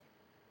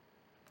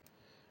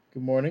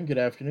Good morning, good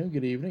afternoon,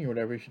 good evening, or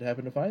whatever you should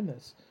happen to find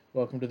this.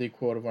 Welcome to the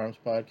Quote of Arms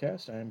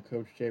podcast. I am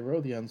Coach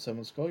Hiro, the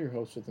Unsummoned Skull, your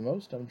host with the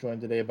most. I'm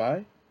joined today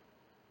by...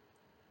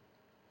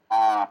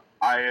 I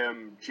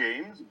am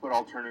James, but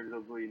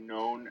alternatively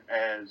known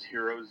as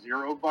Hero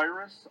Zero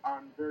Virus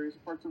on various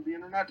parts of the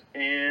internet,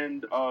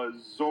 and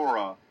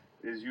Zora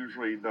is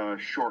usually the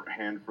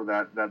shorthand for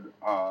that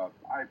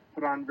I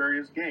put on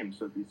various games.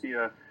 So if you see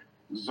a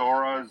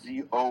Zora,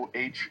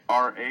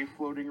 Zohra,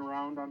 floating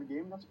around on a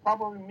game, that's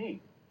probably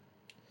me.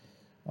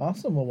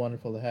 Awesome, well,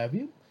 wonderful to have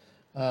you.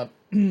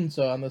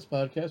 So on this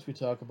podcast, we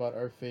talk about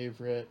our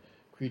favorite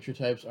creature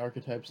types,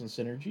 archetypes, and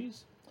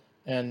synergies,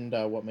 and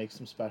what makes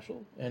them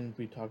special. And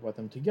we talk about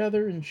them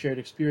together in shared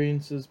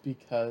experiences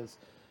because,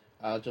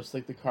 just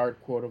like the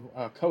coat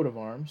of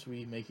arms,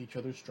 we make each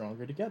other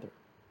stronger together,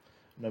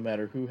 no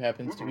matter who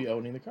happens to be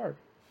owning the card.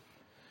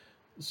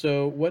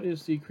 So, what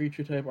is the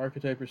creature type,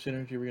 archetype, or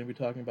synergy we're going to be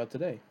talking about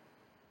today?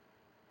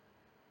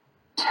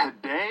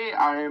 Today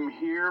I am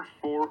here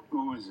for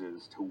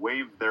OOZES to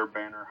wave their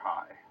banner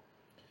high.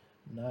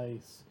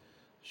 Nice.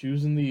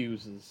 Choosing the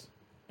OOZES.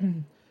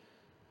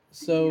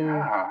 So,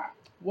 yeah.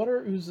 What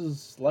are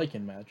OOZES like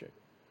in Magic?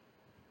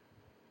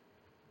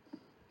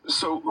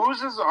 So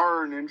OOZES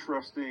are an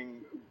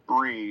interesting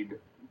breed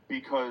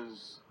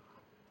because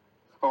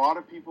a lot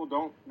of people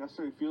don't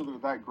necessarily feel they're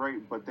that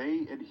great, but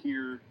they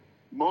adhere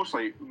most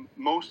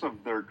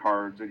of their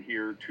cards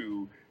adhere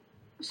to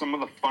some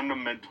of the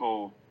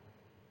fundamental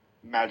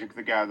Magic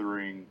the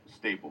Gathering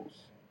staples.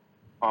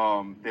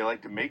 They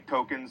like to make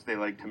tokens, they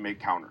like to make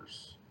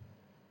counters.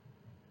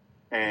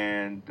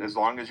 And as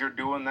long as you're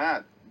doing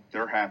that,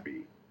 they're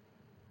happy.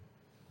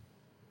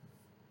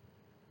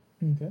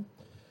 Okay.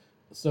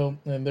 So,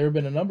 and there have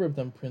been a number of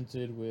them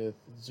printed with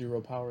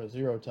 0 power,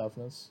 0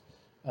 toughness,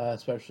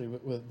 especially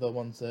with the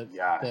ones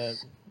that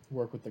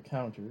work with the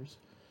counters.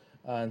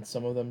 And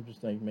some of them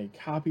just make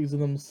copies of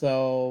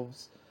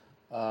themselves,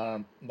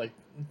 like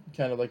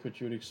kind of like what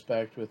you would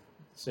expect with,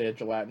 say, a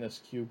gelatinous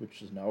cube,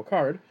 which is now a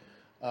card,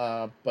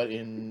 but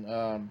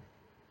and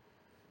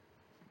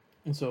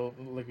so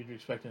like what you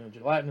expect in a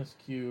gelatinous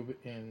cube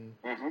in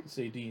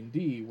say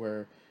D&D,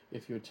 where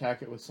if you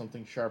attack it with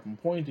something sharp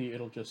and pointy,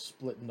 it'll just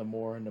split into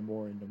more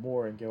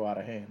and go out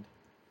of hand.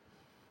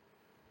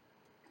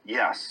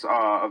 Yes,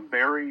 a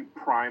very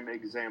prime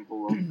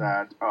example of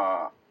that.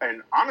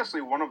 And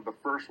honestly, one of the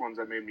first ones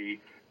that made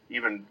me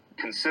even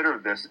consider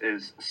this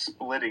is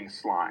splitting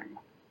slime.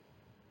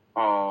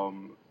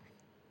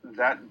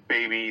 That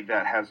baby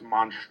that has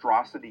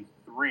monstrosity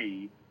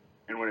 3,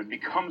 and when it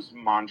becomes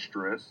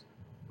monstrous,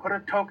 put a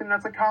token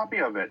that's a copy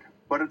of it,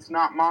 but it's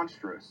not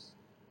monstrous.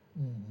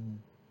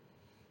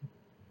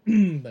 So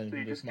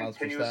you just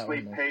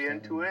continuously pay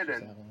into it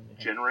and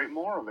generate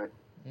more of it.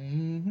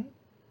 Mm-hmm.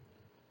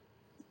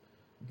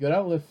 Good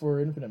outlet for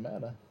infinite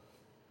mana.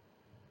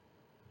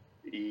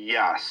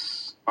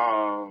 Yes,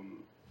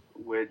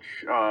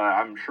 which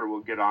I'm sure we'll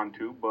get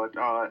onto, but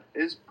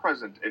is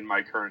present in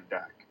my current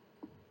deck.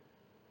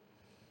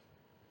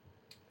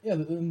 Yeah,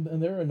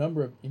 and there are a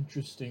number of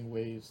interesting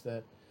ways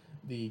that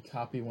the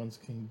copy ones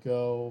can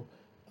go.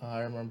 I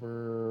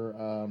remember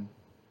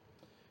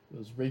it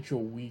was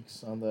Rachel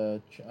Weeks on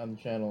the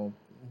channel.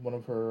 One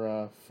of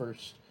her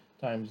first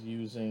times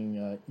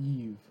using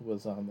Eve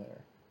was on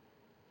there.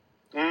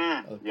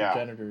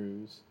 Progenitor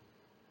Ooze.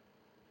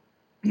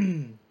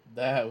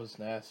 That was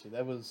nasty.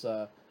 That was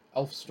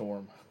Elf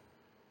Storm.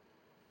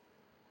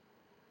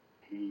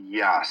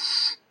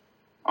 Yes.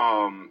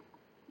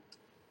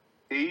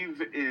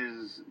 Eve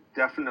is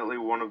definitely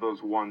one of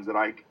those ones that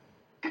I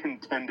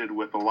contended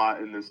with a lot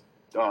in this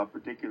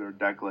particular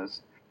deck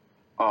list.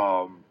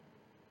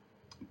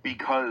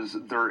 Because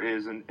there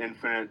is an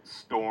infinite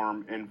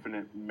storm,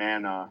 infinite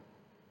mana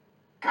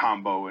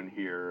combo in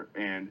here,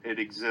 and it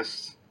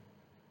exists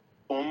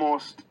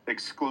almost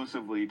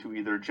exclusively to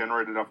either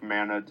generate enough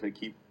mana to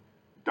keep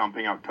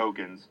dumping out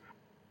tokens,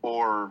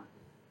 or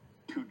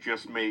to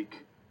just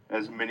make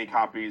as many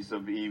copies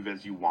of Eve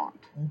as you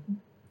want. Mm-hmm.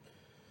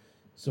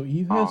 So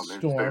Eve has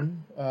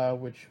Storm,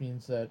 which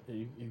means that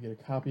you get a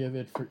copy of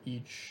it for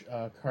each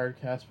card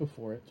cast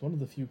before it. It's one of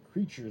the few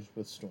creatures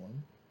with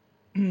Storm.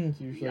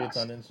 Usually it's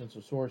on instants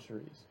or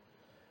sorceries.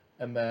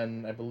 And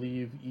then I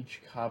believe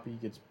each copy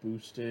gets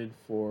boosted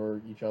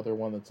for each other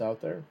one that's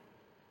out there.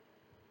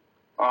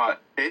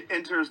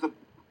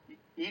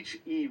 Each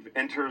Eve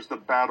enters the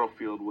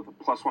battlefield with a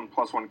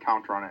 +1/+1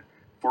 counter on it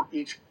for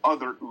each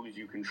other ooze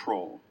you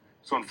control.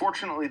 So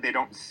unfortunately, they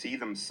don't see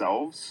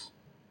themselves.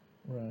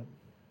 Right.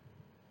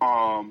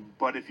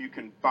 But if you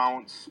can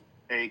bounce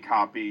a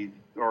copy,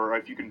 or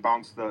if you can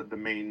bounce the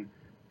main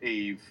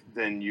Eve,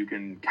 then you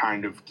can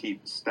kind of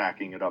keep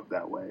stacking it up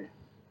that way.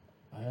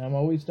 I'm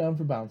always down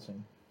for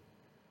bouncing.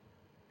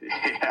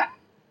 Yeah.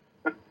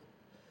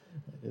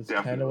 It's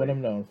kind of what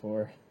I'm known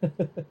for.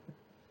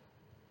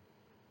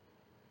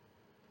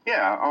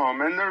 Yeah,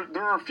 and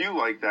there are a few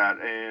like that,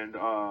 and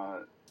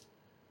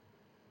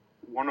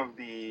one of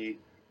the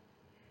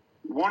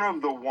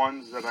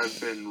ones that I've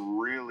been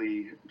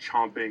really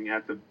chomping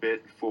at the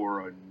bit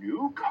for a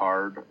new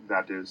card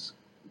that is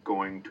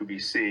going to be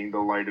seeing the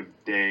light of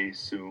day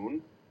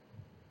soon.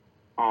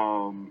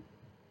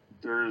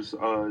 There's a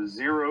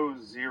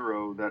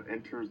 0/0 that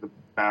enters the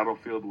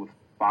battlefield with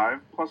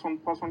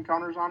 5+1/+1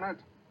 counters on it.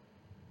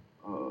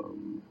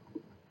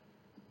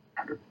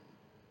 Try to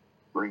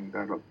bring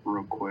that up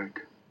real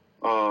quick.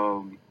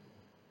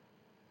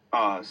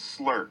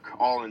 Slurk,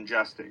 all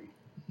ingesting.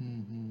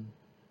 Mm-hmm.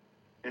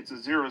 It's a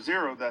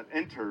 0/0 that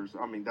enters.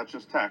 I mean, that's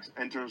just text.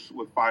 Enters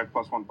with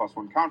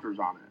 5+1/+1 counters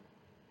on it.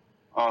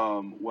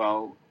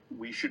 Well,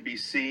 we should be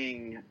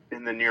seeing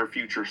in the near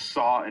future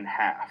Saw in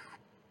Half.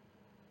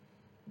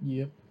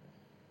 Yep.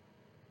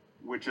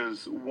 Which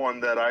is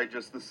one that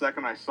the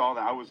second I saw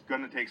that, I was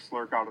going to take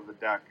Slurk out of the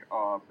deck,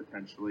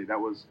 potentially. That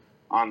was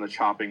on the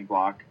chopping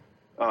block,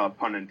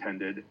 pun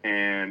intended.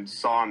 And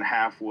Saw in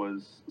Half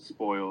was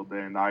spoiled,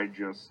 and I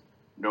just,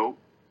 nope,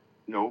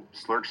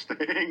 Slurk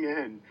staying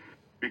in.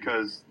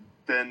 Because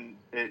then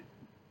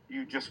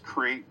you just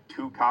create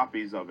 2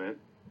 copies of it,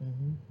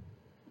 mm-hmm.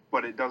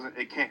 but it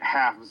can't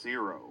have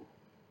 0.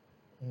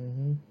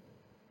 Mm-hmm.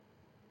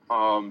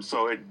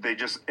 So they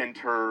just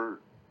enter,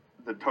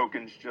 the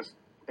tokens just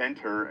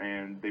enter,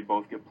 and they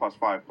both get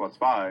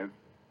 +5/+5.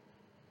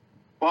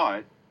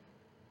 But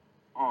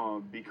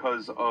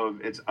because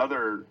of its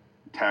other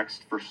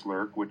text for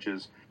Slurk, which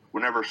is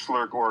whenever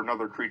Slurk or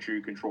another creature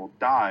you control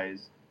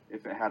dies,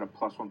 if it had a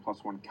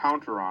 +1/+1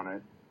 counter on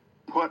it,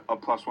 put a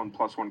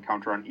 +1/+1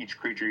 counter on each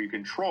creature you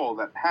control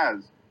that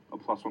has a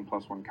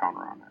 +1/+1 counter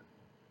on it.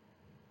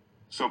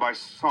 So by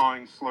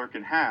sawing Slurk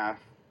in half,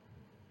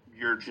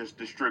 you're just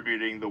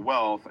distributing the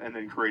wealth and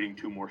then creating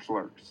 2 more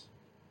Slurks.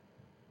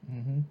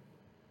 Mm-hmm.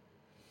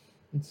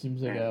 It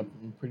seems like a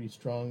pretty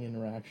strong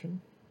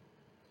interaction.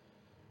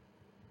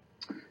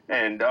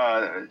 And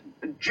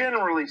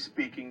generally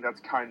speaking, that's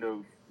kind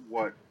of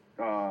what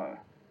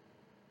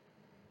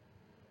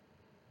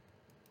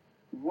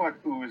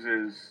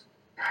OOZES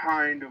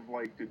kind of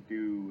like to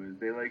do, is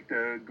they like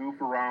to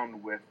goof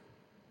around with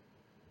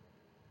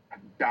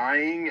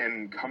dying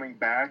and coming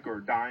back, or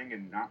dying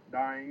and not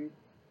dying,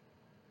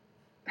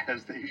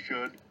 as they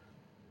should.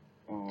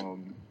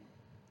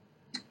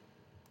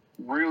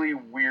 Really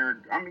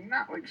weird. I mean,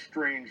 not like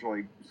strange,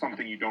 like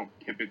something you don't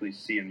typically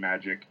see in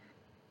Magic,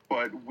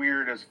 but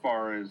weird as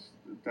far as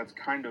that's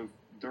kind of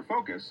their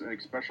focus,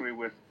 especially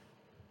with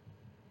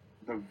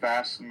the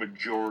vast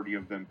majority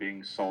of them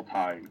being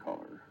Sultai in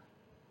color.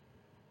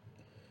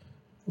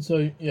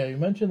 So, yeah, you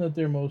mentioned that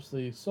they're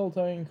mostly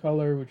Sultai in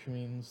color, which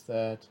means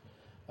that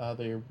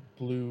they're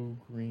blue,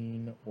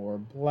 green, or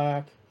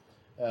black.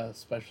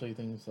 Especially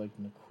things like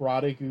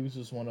Necrotic Ooze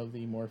is one of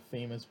the more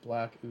famous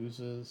black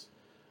oozes.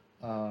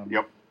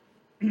 Yep.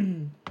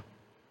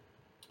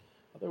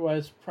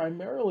 Otherwise,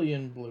 primarily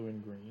in blue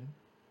and green.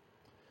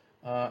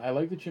 I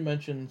like that you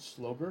mentioned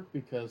Slogurk,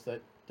 because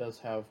that does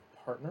have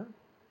partner,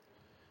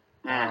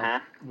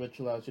 which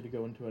allows you to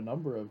go into a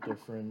number of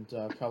different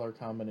color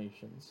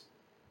combinations.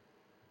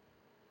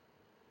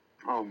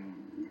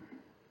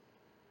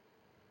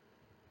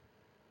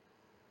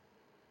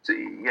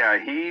 See, yeah,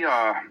 he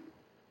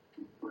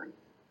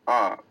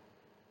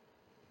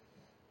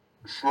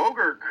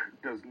Slogurk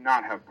does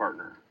not have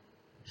partner.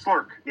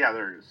 Slurk, yeah,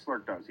 there it is.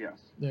 Slurk does, yes.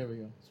 There we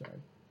go. Sorry.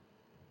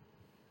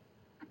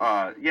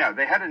 Yeah,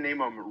 they had to name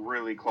them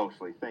really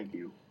closely. Thank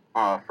you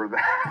for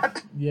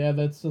that. Yeah,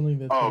 that's something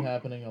that's been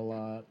happening a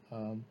lot.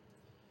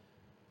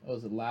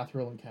 Was it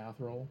Lathril and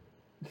Cathril?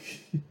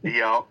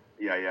 Yeah.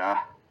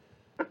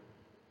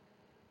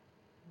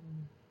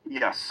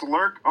 Yeah,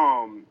 Slurk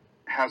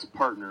has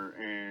partner,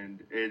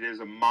 and it is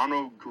a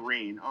mono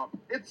green.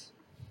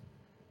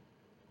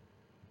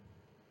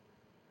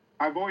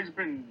 I've always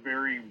been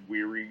very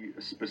weary,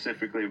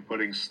 specifically, of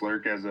putting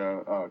Slurk as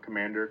a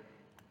commander.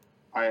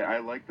 I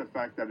like the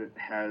fact that it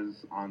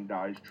has on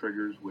dies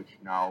triggers, which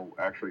now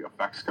actually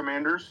affects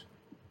commanders.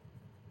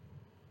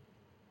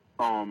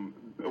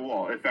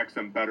 Well, it affects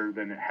them better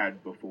than it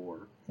had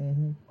before.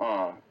 Mm-hmm.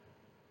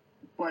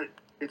 But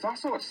it's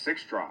also a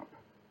 6-drop.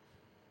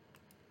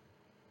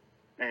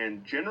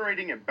 And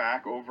generating it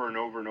back over and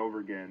over and over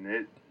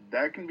again,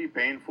 that can be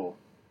painful.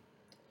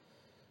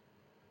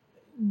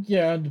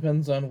 Yeah, it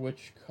depends on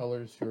which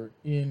colors you're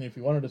in. If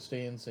you wanted to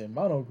stay in, say,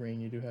 mono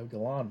green, you do have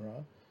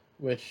Galanra,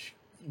 which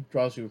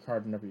draws you a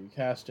card whenever you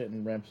cast it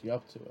and ramps you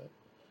up to it.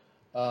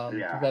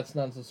 Yeah. That's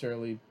not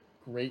necessarily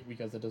great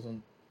because it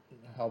doesn't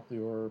help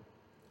your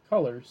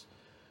colors.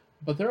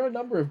 But there are a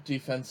number of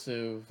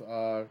defensive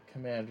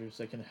commanders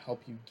that can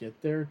help you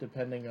get there,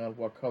 depending on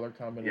what color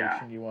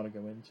combination you want to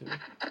go into.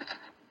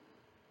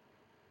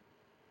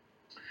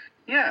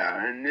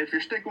 Yeah, and if you're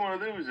sticking one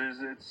of those,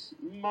 it's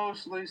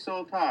mostly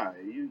Sultai.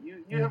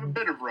 You have a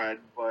bit of red,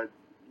 but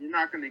you're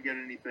not going to get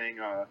anything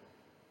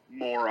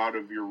more out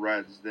of your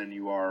reds than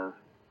you are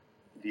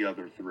the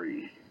other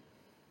 3.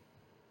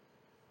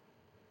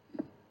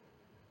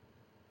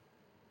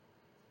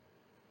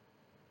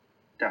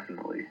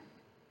 Definitely.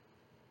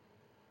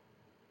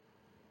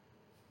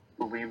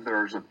 I believe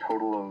there's a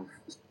total of,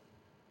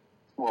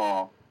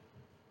 well,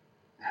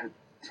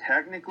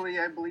 technically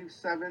I believe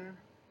 7.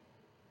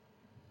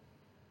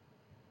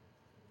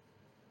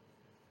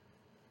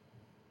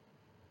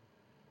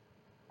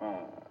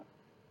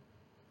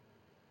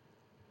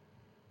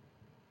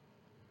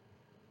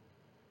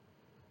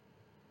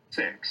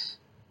 6,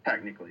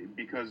 technically,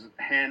 because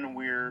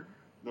Hanweir,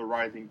 the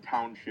Writhing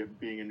Township,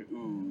 being an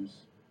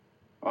ooze,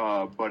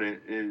 but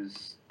it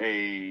is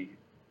a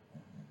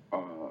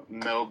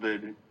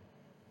melded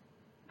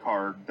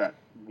card that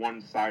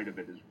one side of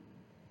it is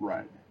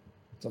red.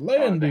 It's a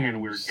land the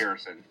ooze. Hanweir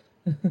Garrison.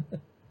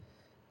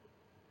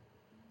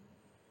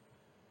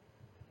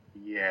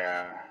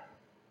 Yeah.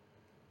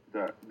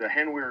 The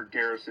Hanweir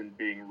Garrison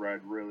being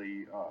red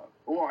really,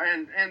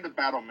 and the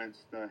battlements,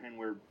 the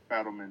Hanweir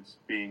battlements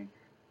being,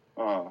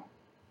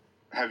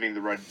 having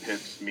the red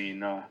pips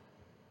mean,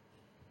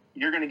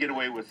 you're going to get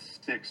away with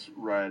 6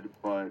 red,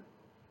 but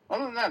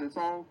other than that, it's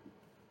all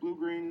blue,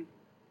 green,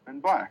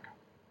 and black.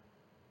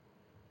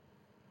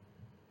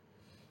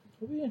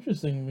 It'll be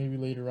interesting maybe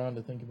later on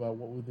to think about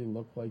what would they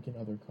look like in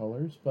other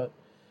colors, but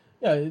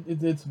yeah,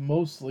 it's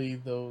mostly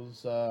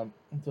those.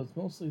 It's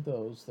mostly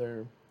those.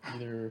 They're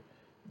either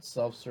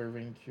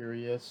self-serving,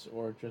 curious,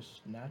 or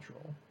just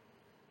natural.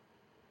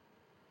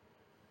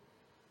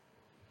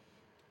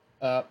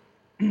 Uh,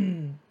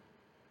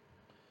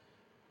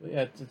 But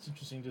yeah, it's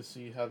interesting to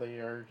see how they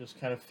are just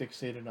kind of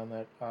fixated on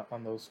that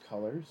on those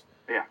colors.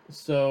 Yeah.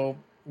 So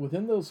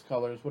within those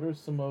colors, what are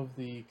some of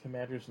the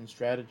commanders and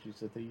strategies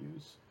that they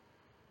use?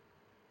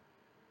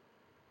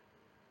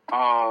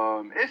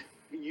 If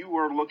you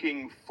are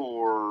looking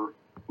for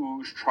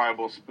Ooze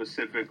Tribal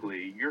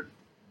specifically, you're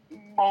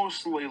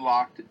mostly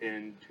locked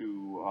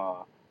into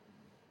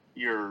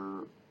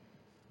your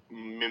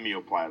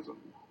Mimeoplasm,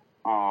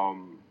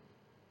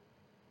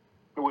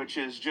 which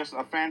is just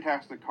a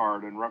fantastic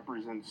card and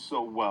represents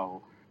so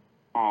well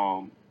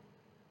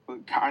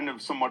kind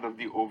of somewhat of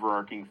the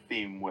overarching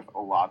theme with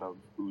a lot of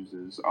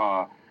oozes.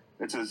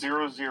 It's a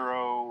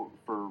 0/0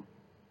 for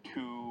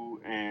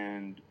 2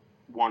 and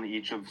 1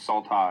 each of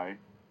Sultai.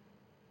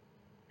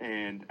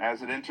 And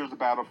as it enters the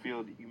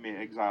battlefield, you may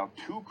exile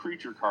 2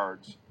 creature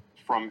cards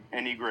from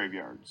any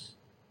graveyards.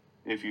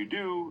 If you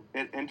do,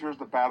 it enters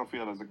the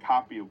battlefield as a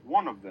copy of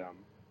one of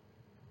them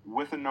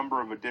with a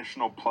number of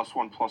additional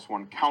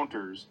 +1/+1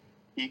 counters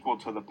equal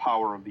to the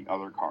power of the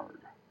other card.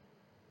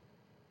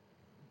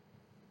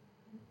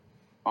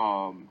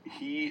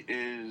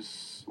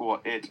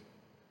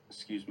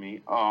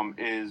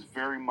 Is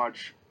very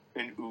much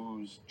an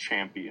ooze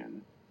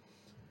champion.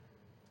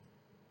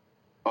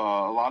 A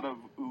lot of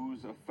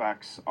ooze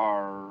effects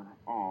are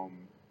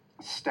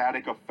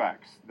static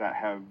effects that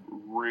have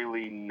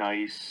really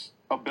nice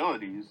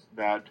abilities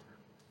that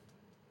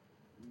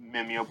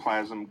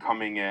Mimeoplasm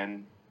coming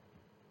in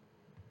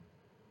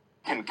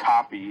can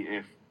copy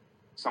if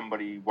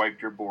somebody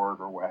wiped your board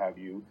or what have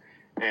you,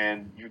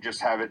 and you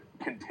just have it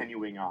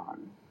continuing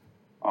on.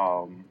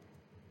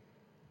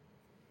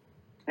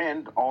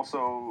 And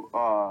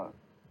also,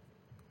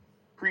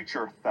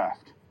 creature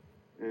theft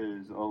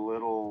is a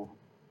little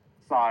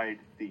side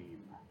theme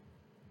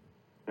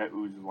that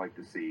oozes like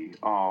to see.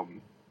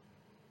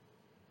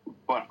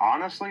 But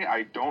honestly,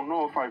 I don't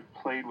know if I've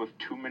played with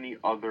too many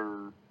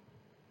other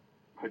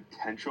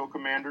potential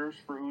commanders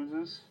for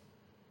oozes.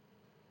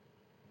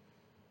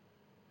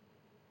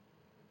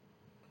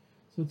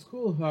 So it's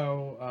cool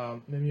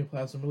how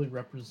Mimeoplasm really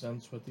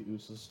represents what the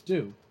oozes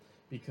do,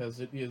 because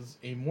it is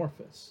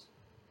amorphous.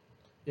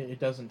 It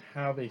doesn't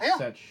have a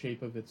set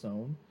shape of its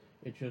own.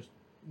 It just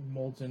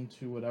molds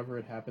into whatever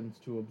it happens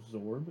to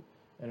absorb,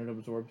 and it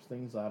absorbs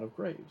things out of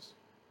graves.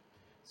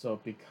 So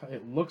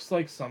it looks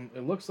like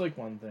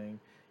one thing.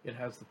 It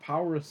has the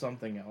power of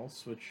something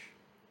else, which,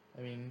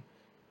 I mean,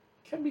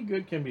 can be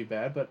good, can be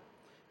bad, but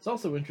it's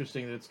also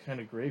interesting that it's kind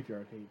of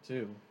graveyard hate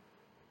too.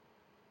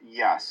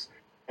 Yes,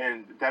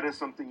 and that is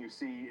something you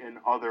see in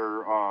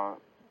other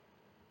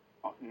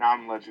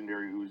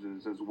non-legendary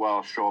oozes as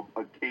well. Show up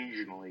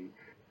occasionally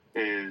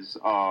is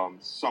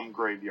some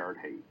graveyard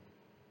hate.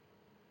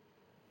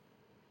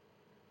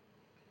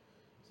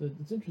 So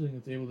it's interesting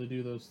it's able to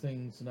do those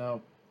things.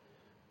 Now,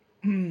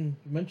 you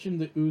mentioned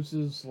that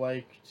oozes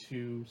like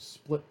to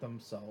split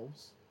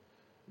themselves.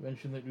 You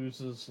mentioned that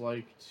oozes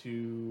like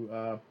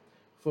to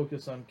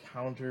focus on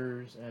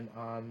counters and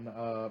on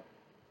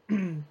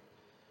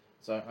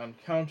on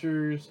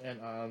counters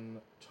and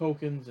on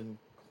tokens and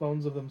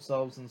clones of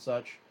themselves and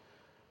such.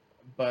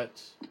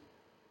 But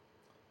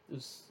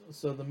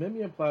so the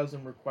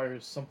Mimeoplasm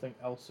requires something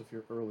else of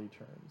your early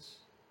turns.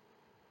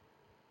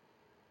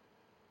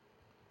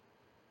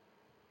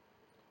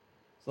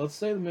 So let's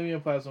say the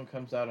Mimeoplasm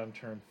comes out on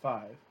turn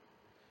 5.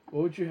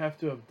 What would you have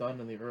to have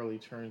done in the early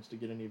turns to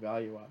get any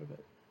value out of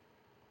it?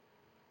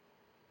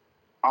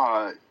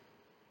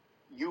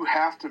 You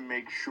have to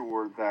make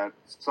sure that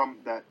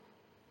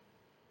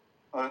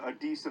a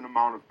decent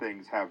amount of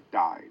things have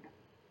died,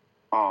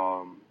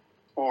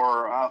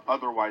 or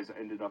otherwise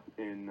ended up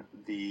in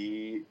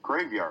the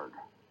graveyard.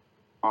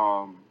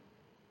 For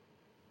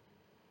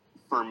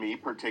me,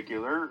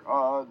 particular,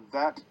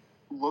 that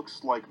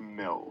looks like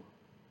Mill.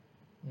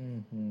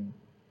 Mm-hmm.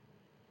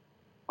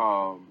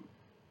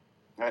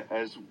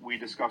 As we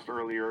discussed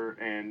earlier,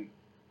 and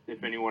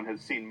if anyone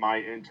has seen my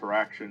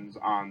interactions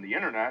on the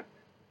internet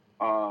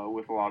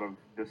with a lot of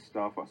this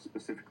stuff,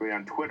 specifically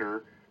on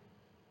Twitter,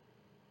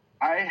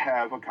 I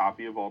have a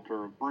copy of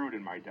Altar of Brood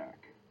in my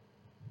deck.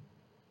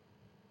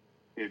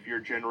 If you're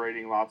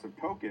generating lots of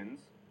tokens,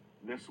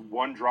 this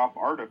 1-drop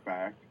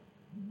artifact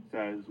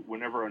says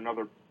whenever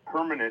another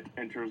permanent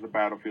enters the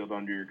battlefield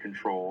under your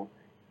control,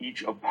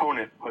 each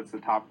opponent puts the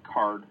top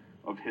card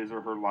of his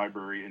or her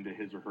library into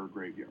his or her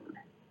graveyard.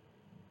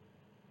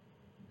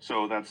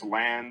 So that's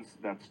lands,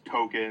 that's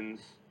tokens,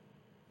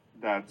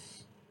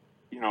 that's,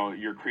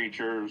 your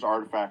creatures,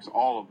 artifacts,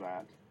 all of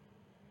that.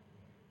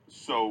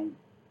 So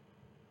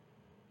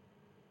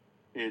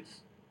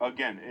it's a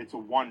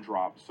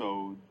 1-drop.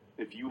 So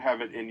if you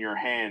have it in your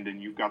hand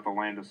and you've got the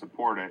land to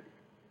support it,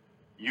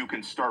 you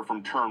can start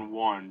from turn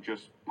 1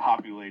 just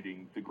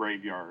populating the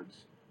graveyards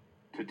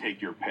to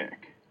take your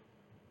pick.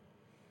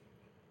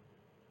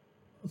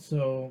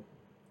 So,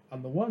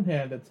 on the one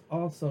hand, it's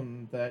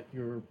awesome that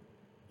you're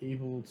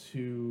able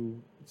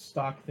to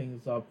stock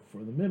things up for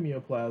the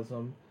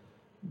mimeoplasm.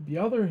 The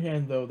other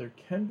hand, though, there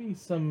can be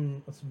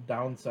some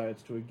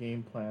downsides to a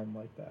game plan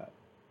like that.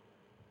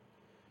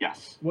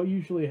 Yes. What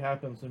usually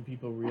happens when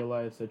people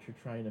realize that you're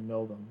trying to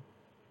mill them?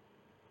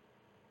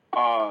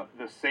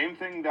 The same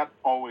thing that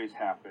always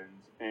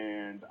happens,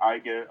 and I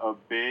get a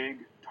big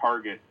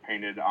target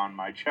painted on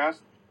my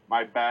chest,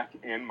 my back,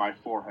 and my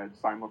forehead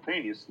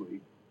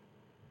simultaneously.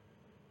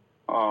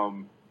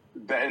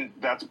 Then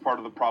that's part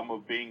of the problem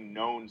of being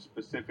known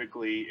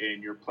specifically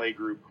in your play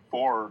group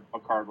for a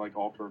card like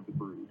Altar of the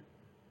Brood.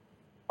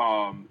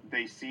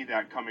 They see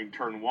that coming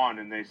turn 1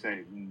 and they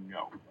say,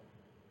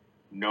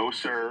 no,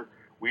 sir.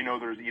 We know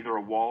there's either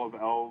a wall of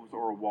elves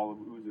or a wall of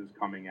oozes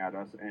coming at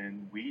us,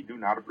 and we do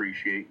not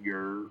appreciate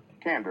your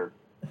candor.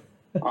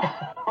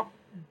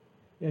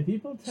 Yeah,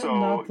 people tend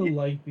not to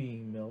like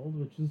being milled,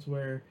 which is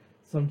where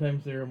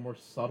sometimes there are more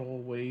subtle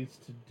ways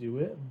to do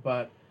it,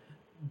 but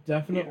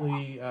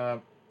definitely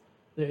that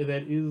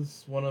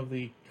is one of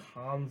the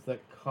cons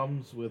that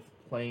comes with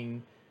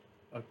playing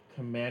a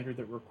commander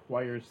that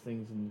requires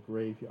things in the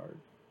graveyard.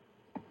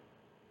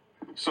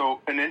 So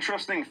an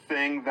interesting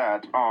thing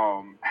that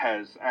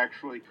has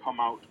actually come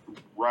out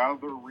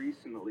rather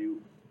recently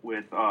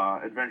with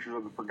Adventures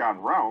of the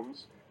Forgotten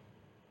Realms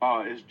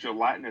is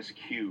Gelatinous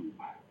Cube.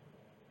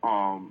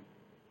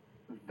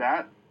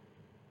 That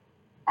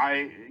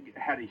I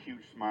had a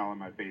huge smile on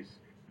my face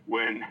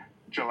when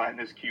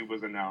Gelatinous Cube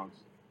was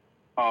announced.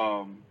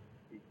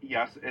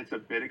 Yes, it's a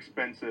bit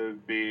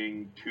expensive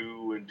being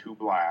 2 and 2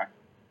 black,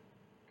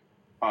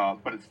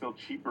 but it's still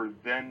cheaper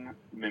than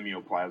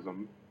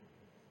Mimeoplasm.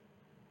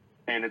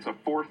 And it's a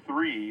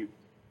 4/3,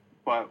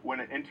 but when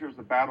it enters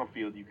the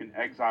battlefield, you can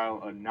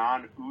exile a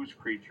non-ooze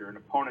creature an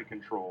opponent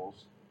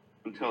controls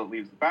until it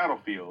leaves the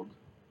battlefield.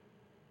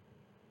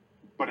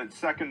 But its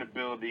second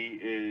ability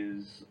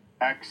is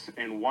X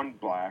and 1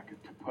 black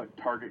to put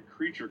target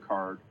creature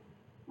card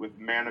with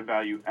mana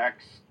value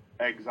X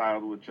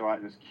exiled with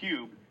Gelatinous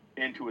Cube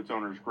into its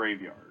owner's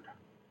graveyard.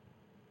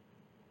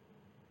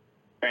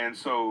 And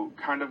so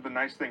kind of the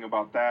nice thing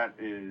about that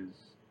is,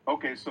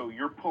 okay, so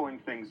you're pulling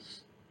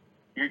things,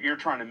 you're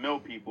trying to mill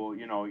people,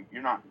 you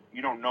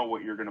don't know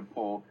what you're going to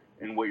pull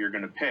and what you're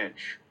going to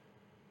pitch.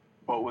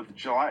 But with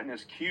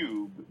Gelatinous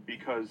Cube,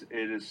 because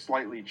it is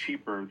slightly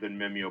cheaper than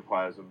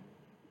Mimeoplasm,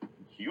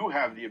 you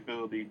have the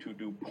ability to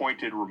do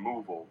pointed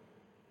removal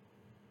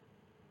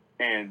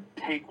and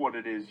take what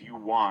it is you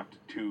want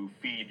to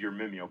feed your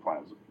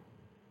Mimeoplasm.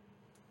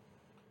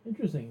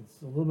 Interesting.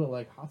 It's a little bit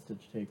like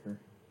Hostage Taker.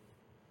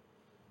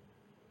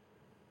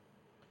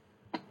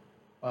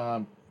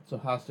 So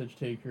Hostage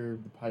Taker,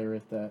 the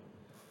pirate that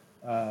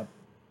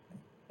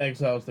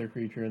exiles their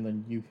creature and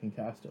then you can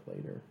cast it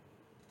later.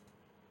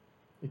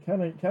 It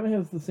kind of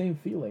has the same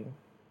feeling.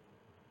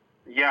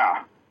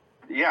 Yeah,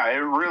 it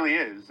really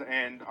is,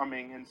 and I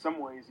mean, in some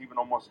ways, even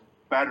almost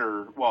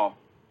better. Well,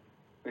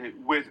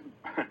 with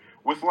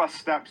less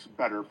steps,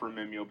 better for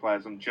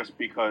Mimeoplasm, just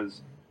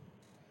because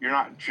you're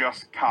not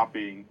just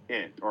copying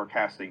it or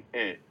casting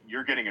it.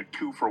 You're getting a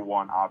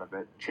 2-for-1 out of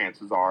it.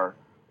 Chances are,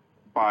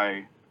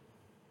 by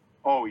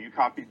you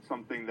copied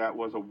something that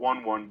was a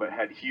 1/1 but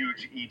had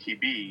huge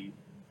ETB.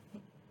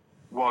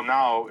 Well,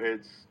 now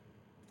it's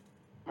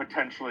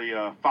potentially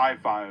a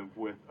 5/5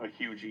 with a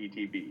huge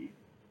ETB.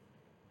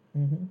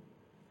 Mm-hmm.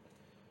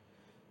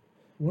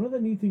 One of the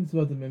neat things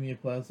about the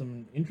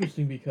Mimeoplasm,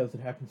 interesting because it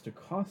happens to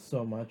cost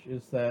so much,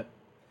 is that,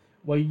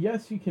 well,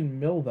 yes, you can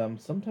mill them,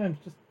 sometimes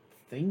just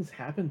things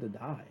happen to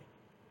die.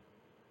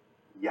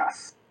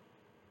 Yes.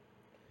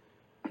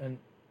 And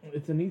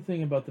it's a neat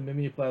thing about the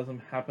Mimeoplasm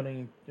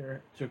happening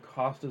to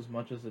cost as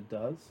much as it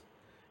does.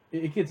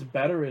 It gets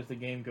better as the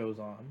game goes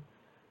on.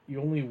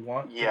 You only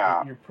want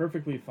you're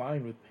perfectly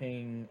fine with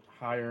paying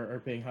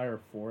higher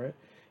for it.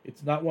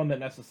 It's not one that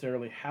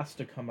necessarily has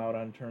to come out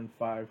on turn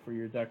 5 for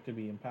your deck to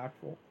be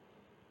impactful.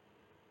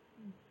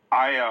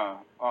 I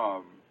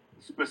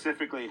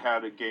specifically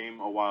had a game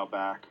a while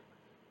back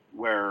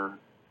where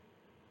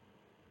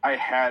I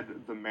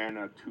had the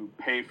mana to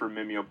pay for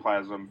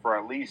Mimeoplasm for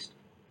at least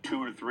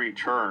 2 to 3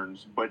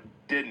 turns, but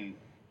didn't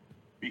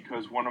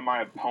because one of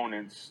my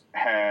opponents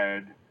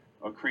had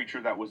a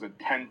creature that was a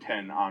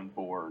 10/10 on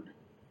board.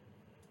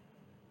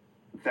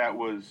 that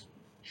was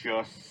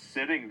just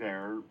sitting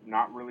there,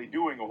 not really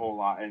doing a whole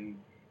lot. And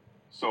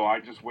so I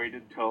just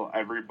waited till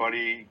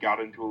everybody got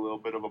into a little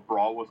bit of a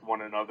brawl with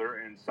one another,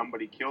 and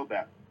somebody killed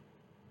that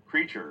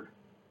creature.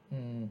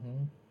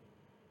 Mm-hmm.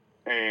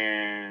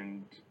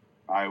 And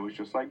I was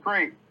just like,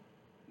 great,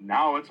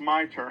 now it's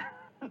my turn.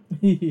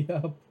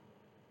 Yep.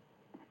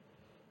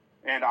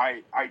 And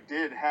I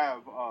did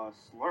have a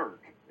Slurk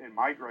in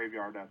my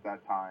graveyard at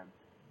that time.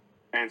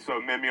 And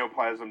so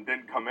Mimeoplasm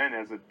didn't come in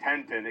as a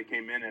 10-10, it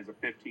came in as a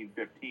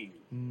 15-15.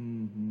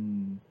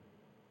 Mm-hmm.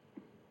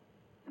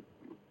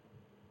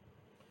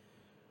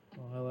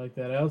 Well, I like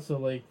that. I also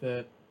like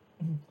that.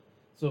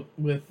 So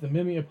with the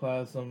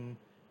Mimeoplasm,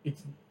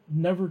 it's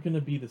never going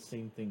to be the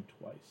same thing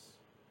twice.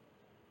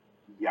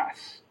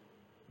 Yes.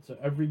 So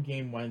every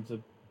game winds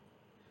up,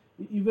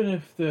 even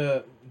if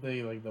the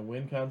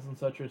win cons and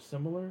such are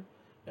similar,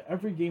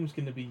 every game's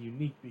going to be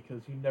unique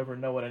because you never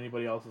know what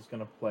anybody else is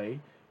going to play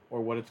or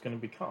what it's going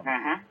to become.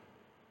 Mm-hmm.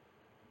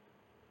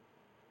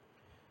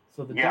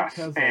 So the deck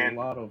has a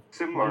lot of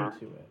similar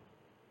play to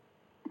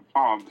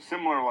it.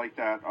 Similar like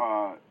that,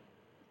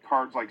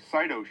 cards like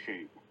Cyto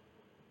Shape,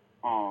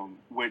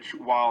 which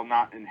while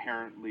not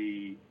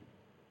inherently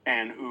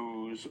an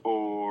ooze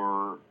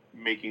or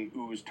making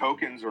ooze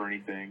tokens or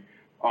anything,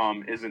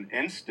 is an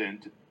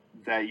instant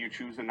that you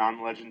choose a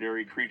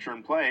non-legendary creature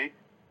in play,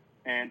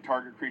 and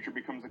target creature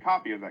becomes a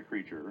copy of that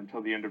creature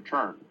until the end of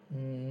turn.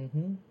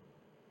 Mm-hmm.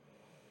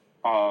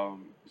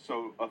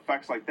 So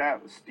effects like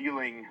that,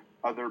 stealing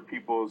other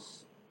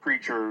people's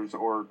creatures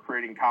or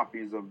creating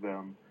copies of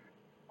them.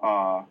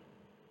 I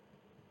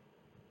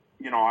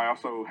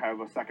also have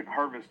a second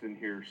harvest in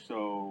here,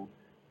 so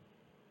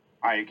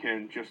I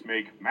can just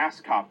make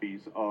mass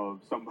copies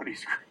of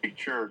somebody's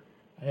creature.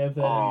 I have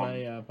that in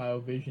my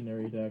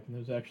Biovisionary deck, and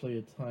there's actually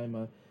a time.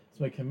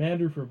 So my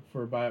commander for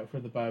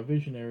the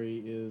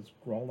Biovisionary is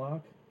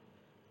Grolnok,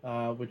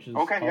 which is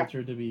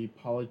altered to be a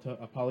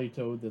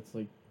Polytoad that's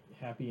like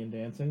happy and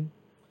dancing.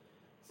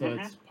 So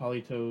it's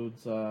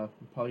Polytoad's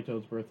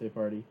birthday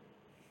party.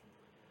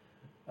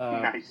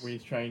 Nice. Where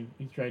he's trying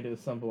to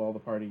assemble all the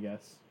party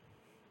guests.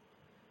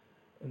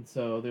 And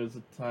so there's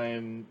a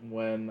time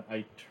when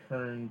I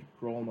turned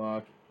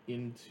Grolnok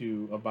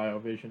into a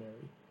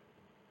Biovisionary.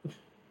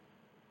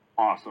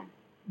 Awesome.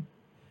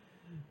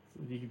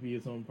 So he could be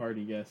his own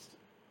party guest.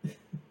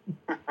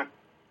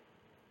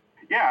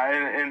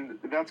 Yeah, and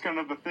that's kind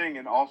of the thing,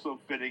 and also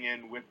fitting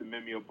in with the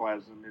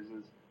Mimeoplasm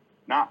is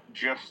not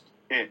just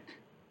it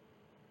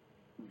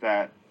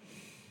that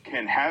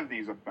can have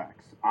these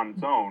effects on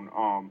its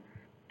own,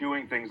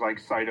 doing things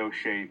like Cyto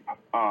Shape,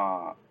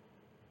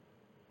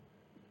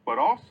 but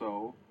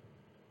also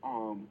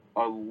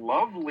a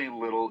lovely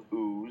little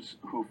ooze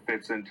who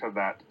fits into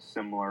that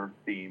similar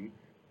theme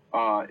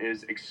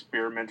is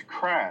Experiment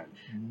Kraj,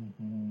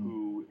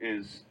 who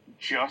is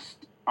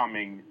just,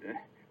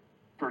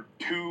 for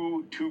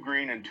two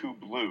green and 2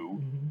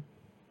 blue,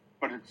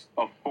 but it's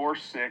a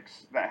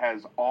 4/6 that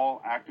has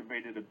all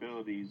activated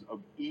abilities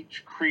of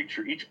each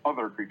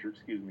other creature,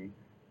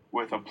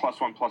 with a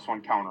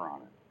 +1/+1 counter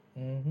on it.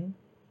 Mm-hmm.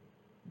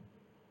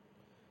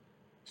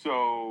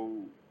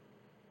 So,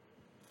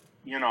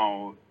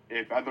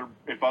 if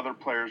other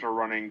players are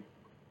running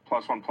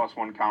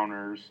 +1/+1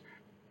 counters,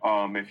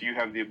 if you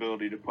have the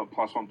ability to put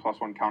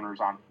 +1/+1 counters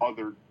on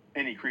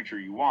any creature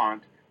you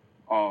want,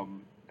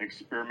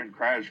 Experiment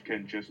Kraj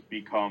can just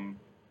become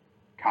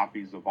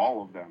copies of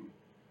all of them.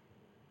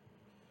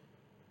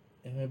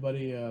 And my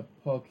buddy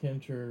Paul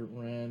Kinter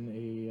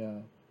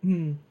ran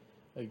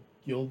a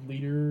guild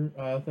leader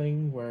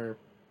thing where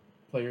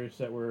players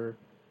that were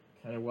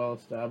kind of well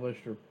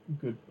established or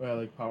good,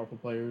 powerful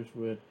players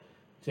would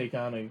take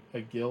on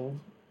a guild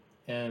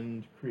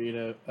and create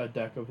a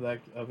deck of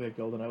that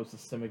guild. And I was the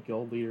Simic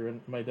guild leader,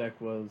 and my deck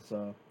was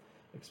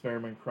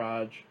Experiment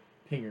Kraj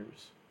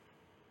Pingers.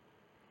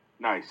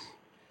 Nice.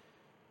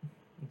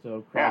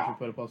 So Kraj would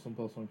put a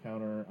 +1/+1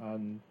 counter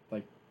on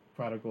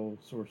Prodigal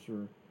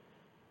Sorcerer,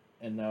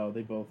 and now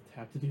they both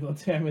have to deal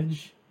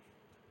damage.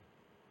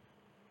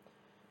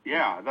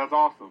 Yeah, that's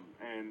awesome,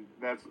 and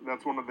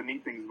that's one of the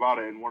neat things about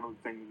it, and one of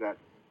the things that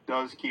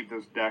does keep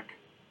this deck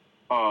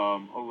a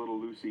little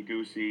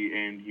loosey-goosey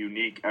and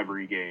unique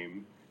every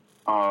game,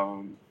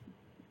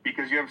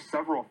 because you have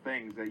several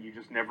things that you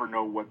just never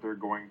know what they're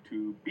going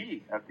to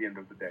be at the end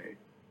of the day.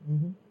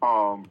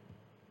 Mm-hmm.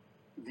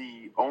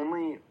 The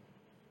only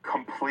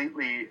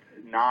completely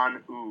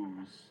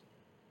non-ooze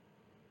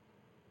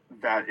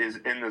that is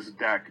in this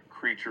deck,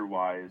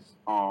 creature-wise,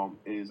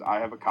 is I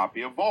have a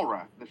copy of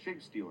Volrath, the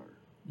Shig Stealer.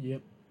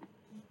 Yep.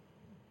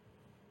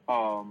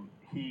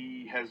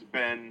 He has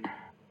been...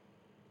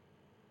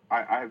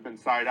 I've been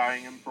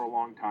side-eyeing him for a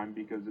long time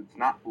because it's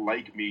not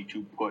like me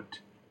to put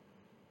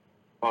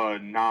a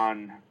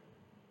non-tribal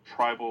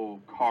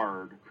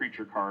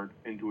creature card,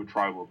 into a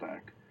tribal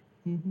deck.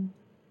 Mm-hmm.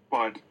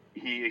 But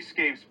he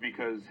escapes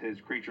because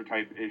his creature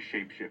type is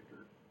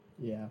Shapeshifter.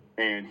 Yeah.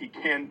 And he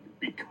can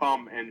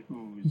become an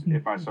ooze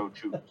if I so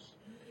choose.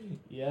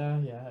 Yeah.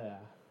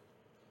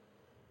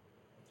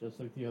 Just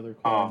like the other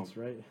clones,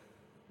 right?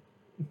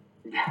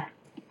 Yeah.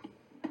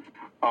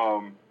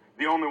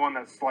 The only one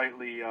that's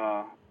slightly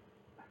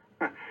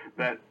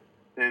that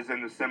is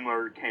in the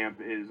similar camp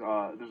is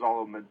there's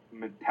all a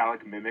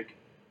metallic mimic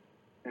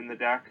in the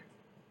deck,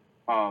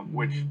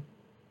 which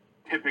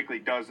typically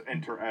does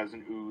enter as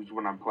an ooze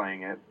when I'm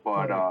playing it,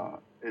 but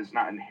is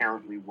not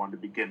inherently one to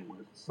begin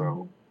with.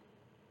 So,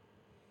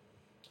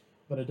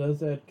 but it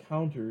does add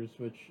counters,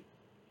 which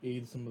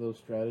aids some of those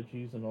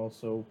strategies, and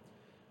also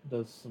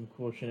does some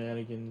cool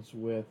shenanigans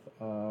with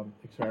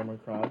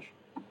Experiment Crotch.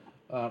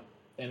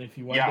 And if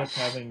you wind up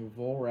having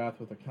Volrath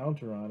with a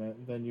counter on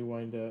it, then you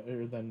wind up,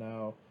 or then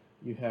now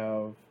you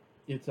have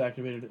its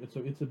activated, so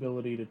its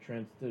ability to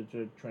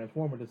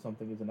transform into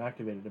something is an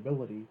activated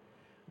ability,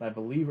 and I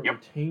believe it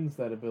retains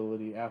that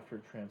ability after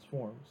it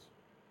transforms.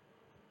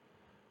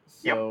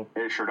 So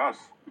it sure does.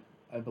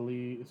 I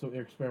believe so.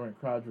 Experiment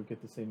Crotch would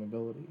get the same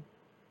ability.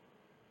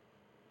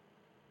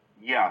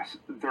 Yes,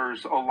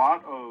 there's a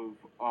lot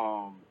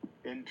of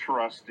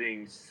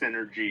interesting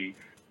synergy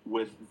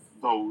with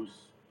those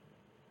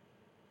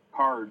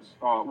cards.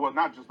 Well,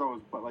 not just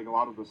those, but like a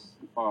lot of the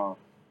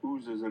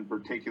oozes in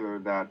particular,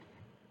 that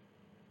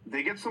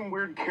they get some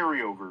weird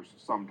carryovers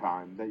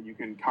sometime that you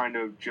can kind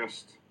of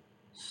just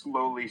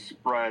slowly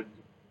spread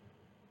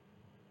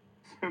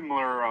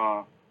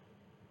similar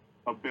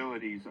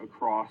abilities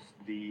across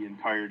the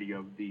entirety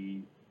of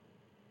the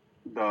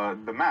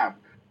map.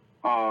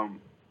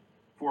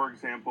 For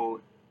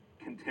example,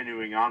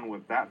 continuing on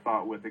with that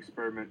thought with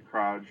Experiment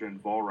Crotch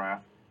and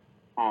Volrath,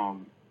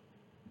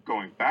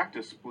 going back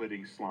to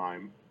Splitting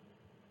Slime,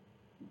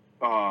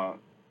 the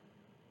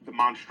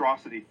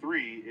Monstrosity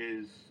 3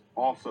 is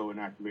also an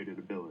activated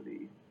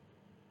ability.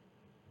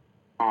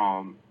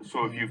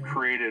 So if you've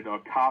created a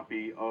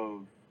copy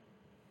of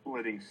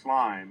Splitting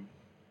Slime,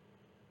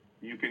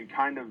 you can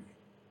kind of,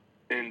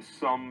 in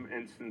some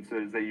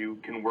instances that you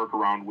can work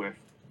around with,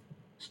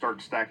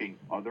 start stacking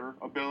other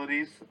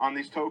abilities on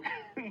these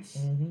tokens.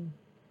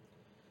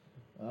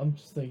 I'm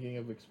just thinking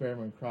of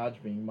Experiment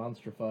Crotch being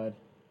monstrified.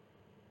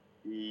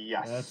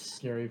 Yes. That's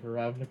scary for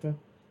Ravnica.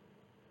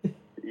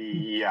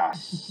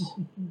 Yes.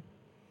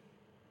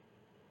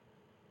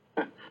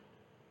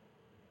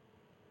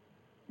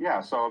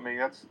 Yeah, so I mean,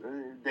 that's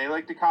they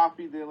like to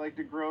copy, they like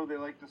to grow, they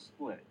like to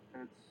split.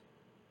 It's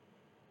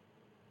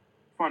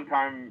fun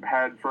time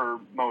had for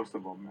most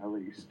of them, at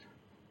least.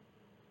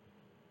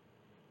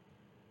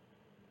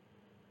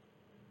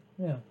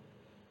 Yeah.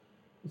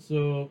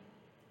 So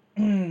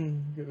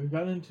we've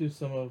got into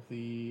some of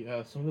the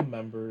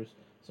members,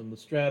 some of the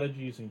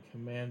strategies and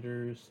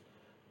commanders.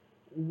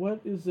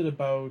 What is it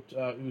about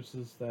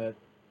OOZES that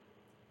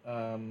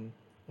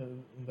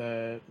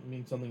that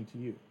means something to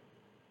you?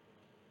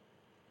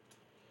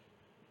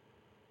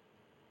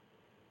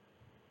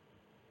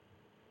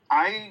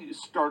 I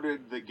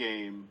started the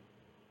game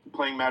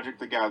playing Magic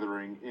the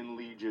Gathering in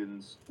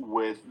Legions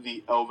with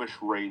the Elvish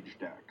Rage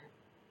deck.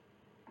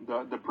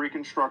 The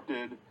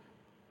pre-constructed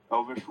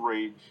Elvish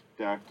Rage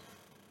deck.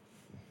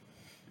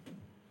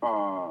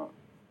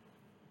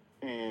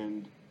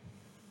 And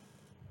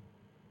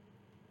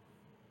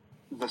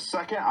the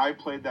second I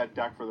played that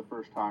deck for the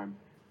first time,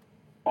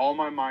 all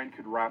my mind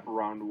could wrap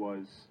around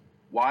was,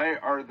 why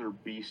are there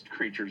beast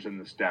creatures in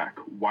this deck?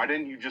 Why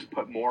didn't you just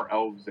put more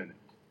elves in it?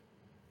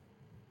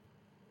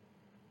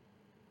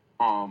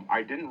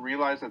 I didn't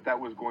realize that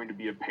was going to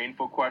be a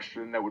painful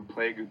question that would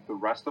plague the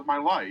rest of my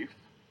life,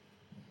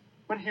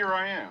 but here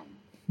I am.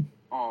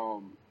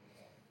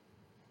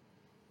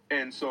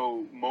 And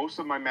so most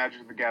of my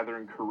Magic the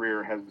Gathering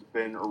career has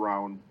been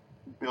around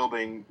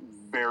building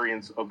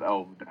variants of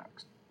elf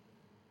decks.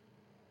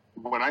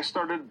 When I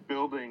started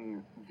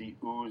building the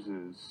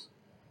OOZES,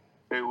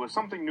 it was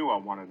something new I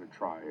wanted to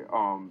try.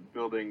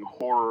 Building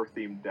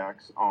horror-themed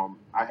decks.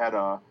 I had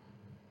a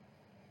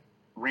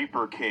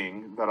Reaper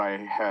King that I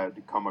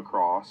had come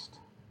across,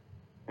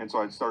 and so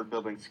I started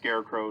building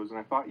scarecrows. And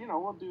I thought,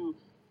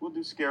 we'll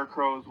do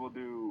scarecrows.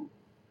 Well,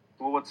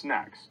 what's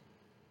next?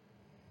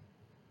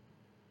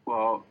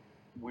 Well,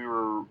 we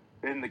were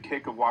in the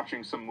kick of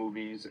watching some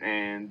movies,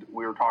 and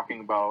we were talking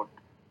about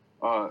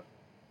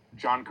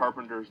John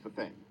Carpenter's The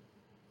Thing.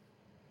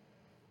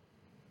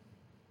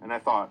 And I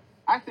thought,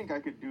 I think I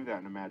could do that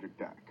in a Magic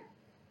deck.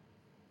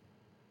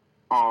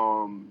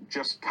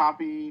 Just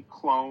copy,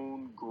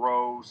 clone,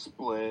 grow,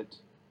 split,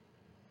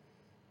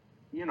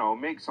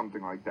 make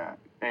something like that.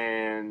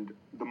 And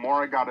the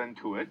more I got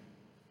into it,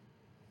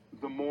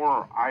 the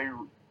more I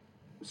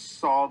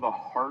saw the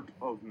heart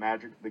of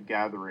Magic the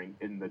Gathering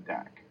in the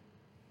deck.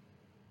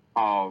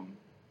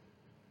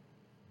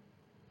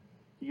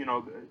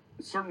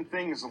 Certain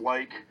things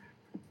like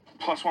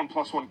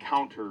 +1/+1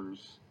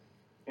 counters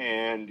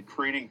and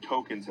creating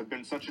tokens have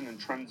been such an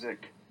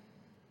intrinsic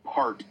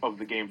part of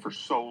the game for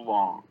so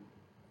long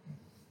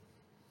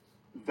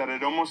that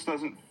it almost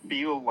doesn't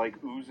feel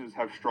like OOZES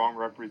have strong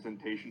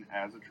representation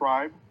as a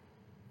tribe.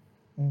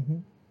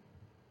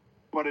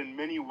 But in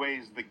many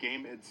ways, the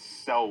game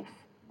itself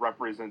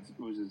represents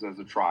OOZES as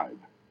a tribe.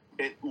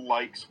 It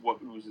likes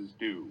what OOZES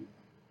do,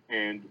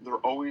 and they're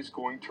always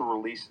going to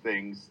release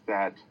things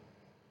that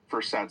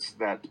for sets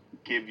that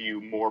give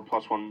you more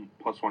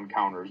 +1/+1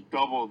 counters,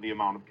 double the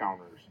amount of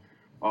counters.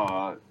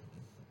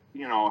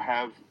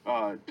 Have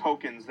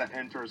tokens that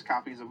enter as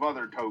copies of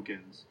other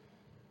tokens.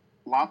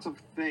 Lots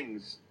of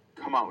things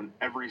come out in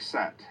every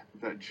set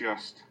that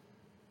just,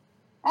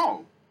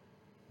 I've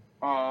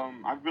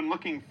been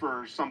looking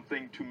for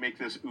something to make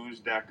this ooze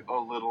deck a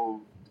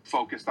little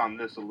focused on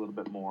this a little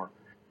bit more.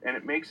 And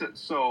it makes it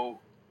so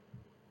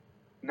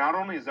not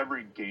only does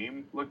every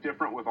game look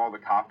different with all the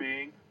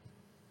copying,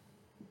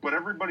 but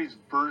everybody's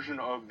version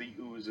of the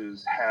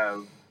oozes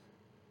have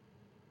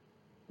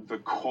the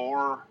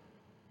core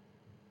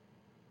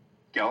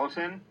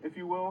skeleton, if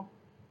you will,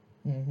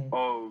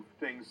 of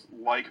things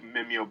like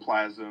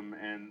mimeoplasm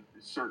and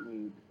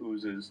certain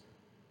oozes.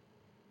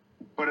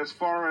 But as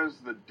far as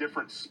the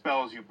different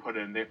spells you put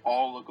in, they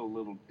all look a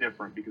little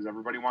different because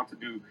everybody wants to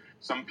do.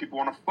 Some people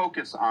want to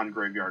focus on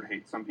graveyard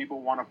hate. Some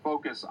people want to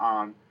focus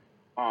on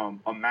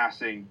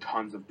amassing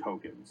tons of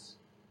tokens.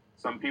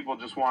 Some people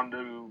just want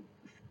to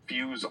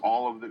fuse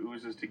all of the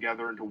oozes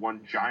together into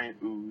one giant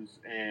ooze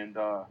and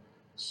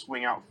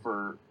swing out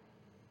for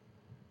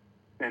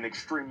an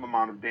extreme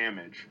amount of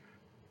damage.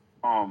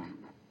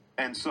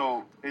 And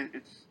so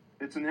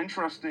it's an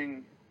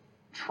interesting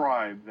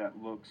tribe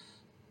that looks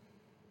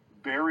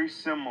very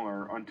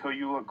similar until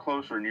you look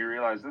closer and you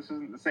realize this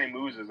isn't the same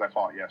oozes I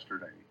fought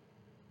yesterday.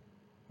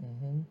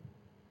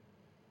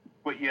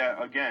 But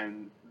yet,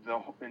 again, the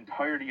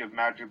entirety of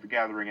Magic the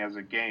Gathering as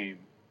a game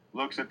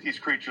looks at these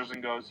creatures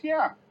and goes,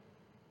 yeah,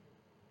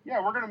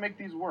 we're going to make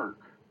these work.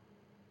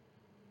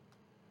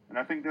 And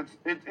I think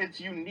it's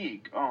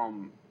unique,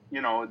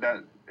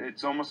 that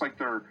it's almost like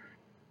they're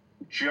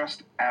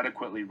just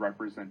adequately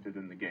represented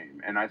in the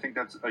game. And I think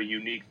that's a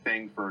unique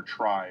thing for a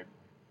tribe,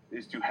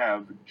 is to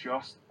have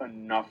just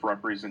enough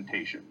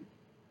representation.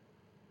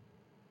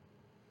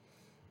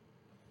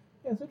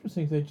 Yeah, it's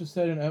interesting. I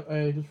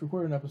just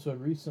recorded an episode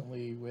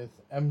recently with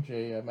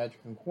MJ at Magic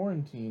in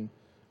Quarantine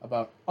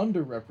about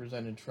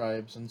underrepresented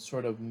tribes and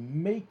sort of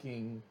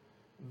making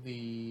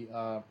the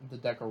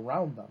deck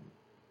around them,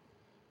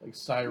 like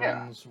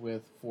sirens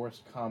with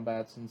forced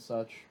combats and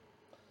such.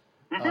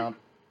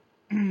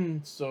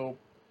 So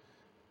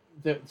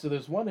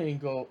there's one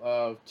angle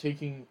of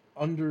taking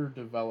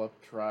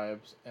underdeveloped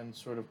tribes and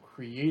sort of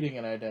creating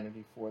an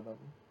identity for them,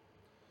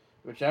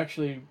 which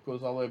actually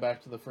goes all the way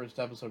back to the first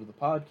episode of the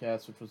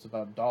podcast, which was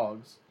about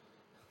dogs.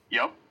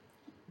 Yep.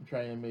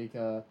 Trying to make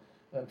a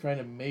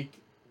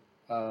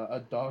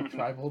dog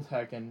tribal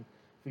deck and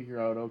figure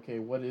out, okay,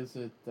 what is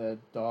it that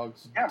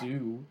dogs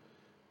do,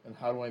 and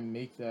how do I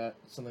make that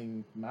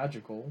something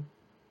magical?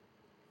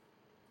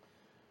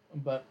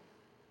 But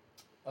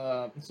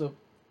so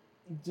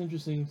it's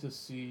interesting to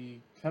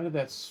see kind of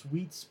that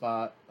sweet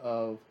spot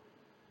of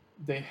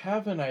they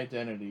have an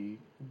identity,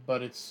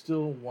 but it's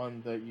still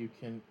one that you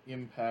can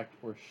impact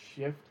or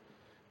shift.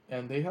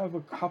 And they have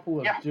a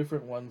couple of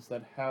different ones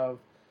that have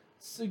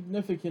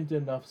significant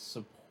enough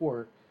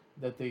support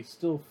that they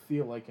still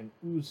feel like an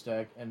ooze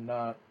deck and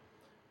not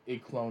a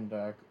clone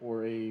deck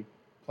or a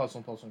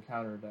 +1/+1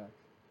 counter deck.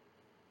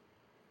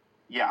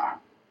 Yeah.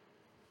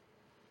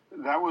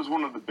 That was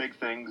one of the big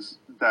things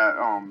that,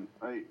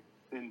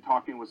 in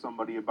talking with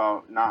somebody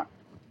about not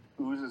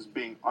oozes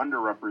being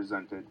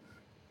underrepresented,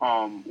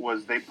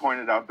 was they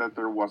pointed out that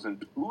there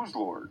wasn't ooze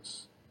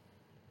lords.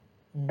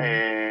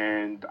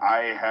 And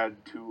I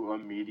had to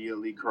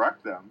immediately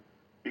correct them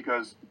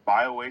because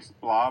Biowaste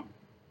Blob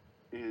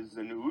is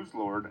an ooze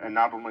lord, and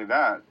not only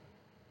that,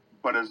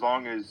 but as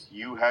long as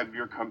you have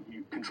your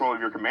control of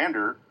your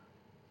commander,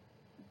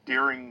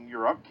 during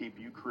your upkeep,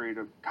 you create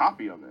a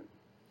copy of it.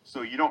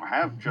 So you don't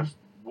have just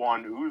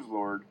one ooze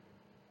lord.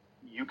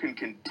 You can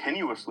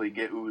continuously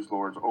get ooze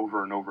lords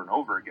over and over and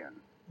over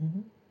again.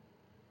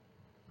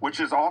 Which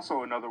is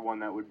also another one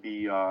that would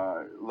be,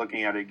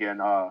 looking at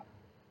again,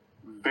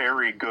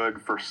 very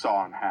good for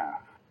Saw in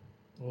Half.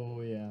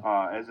 Oh, yeah.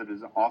 As it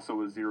is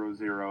also a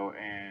 0/0,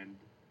 and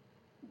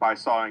by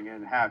sawing it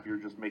in half, you're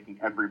just making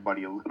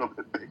everybody a little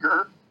bit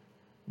bigger.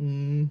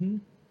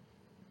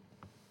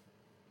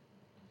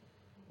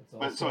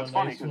 But so it's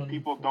funny because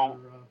people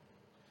don't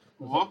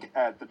look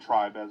at the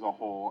tribe as a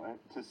whole and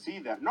to see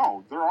that,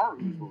 no, there are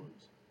ooze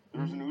lords.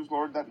 There's an ooze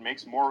lord that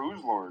makes more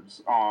ooze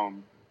lords.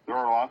 There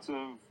are lots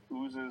of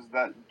oozes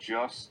that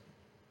just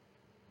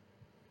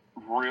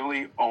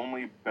really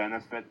only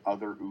benefit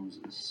other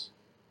oozes.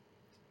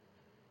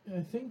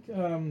 I think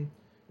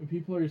when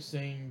people are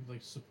saying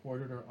like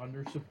supported or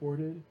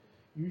undersupported,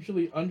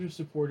 usually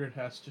undersupported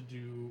has to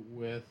do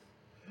with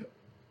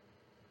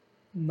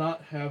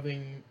not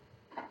having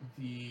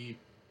the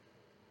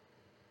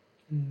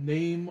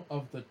name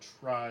of the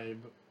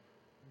tribe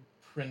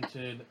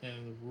printed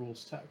in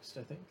rules text,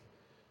 I think.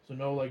 So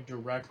no like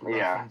direct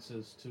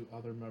references to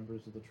other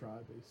members of the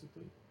tribe,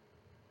 basically.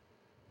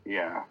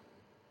 Yeah.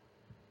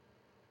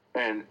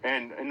 And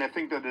I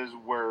think that is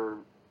where,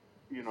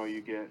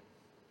 you get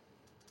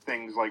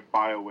things like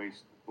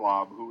Biowaste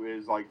Blob, who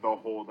is like the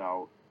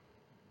holdout,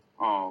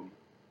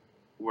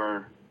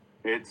 where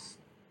it's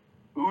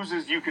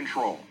oozes you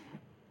control.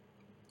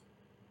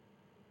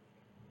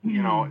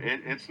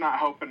 it's not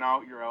helping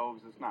out your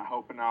elves. It's not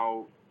helping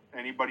out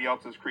anybody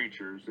else's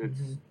creatures.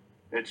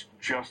 It's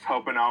just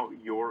helping out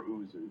your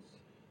oozes.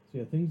 So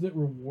yeah, things that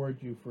reward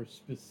you for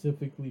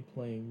specifically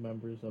playing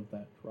members of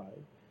that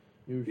tribe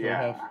usually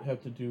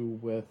have to do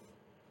with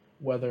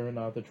whether or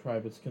not the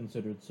tribe is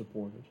considered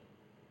supported.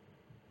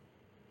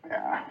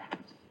 Yeah.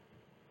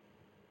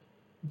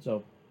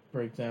 So,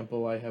 for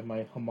example, I have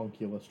my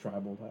homunculus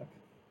tribal deck.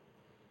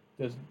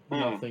 There's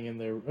nothing in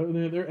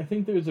there. I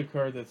think there's a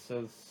card that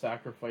says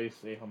sacrifice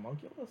a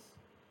homunculus.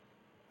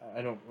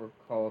 I don't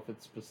recall if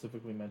it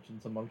specifically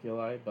mentions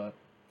homunculi, but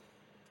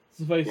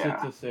suffice it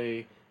to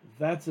say,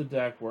 that's a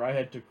deck where I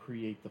had to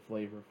create the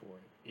flavor for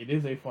it. It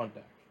is a fun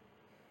deck.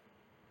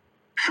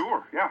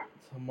 Sure, yeah.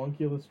 It's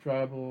homunculus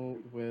tribal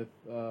with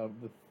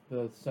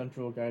the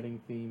central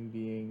guiding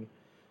theme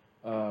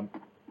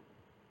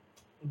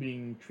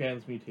being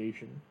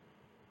transmutation.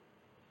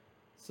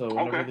 So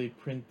whenever they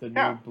print the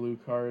new blue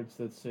cards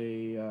that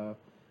say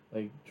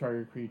like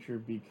target creature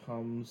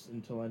becomes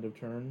until end of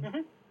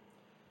turn,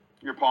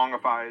 your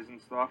Pongifies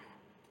and stuff.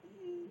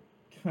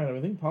 Kind of.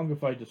 I think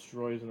Pongify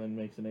destroys and then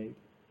makes an ape.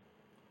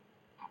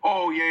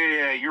 Oh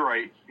yeah. You're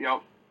right.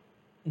 Yep.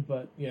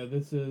 But yeah,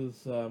 this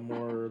is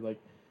more like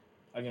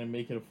I'm gonna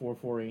make it a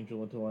 4/4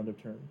 angel until end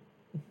of turn,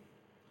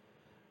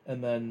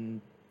 and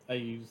then I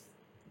use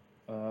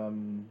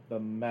the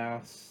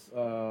mass.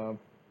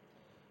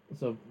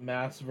 So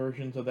mass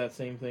versions of that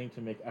same thing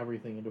to make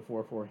everything into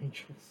 4/4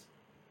 angels.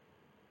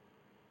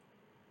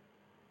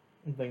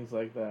 And things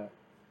like that.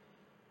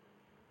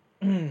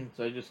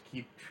 So I just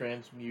keep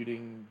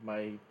transmuting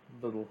my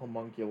little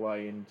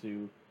homunculi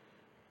into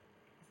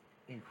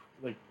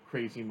like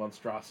crazy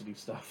monstrosity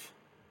stuff.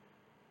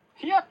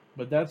 Yep.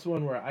 But that's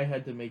one where I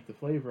had to make the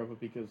flavor of it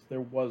because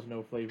there was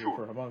no flavor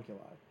for homunculi.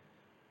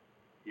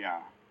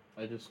 Yeah.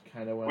 I just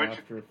kind of went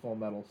after full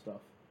metal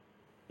stuff.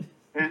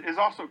 It is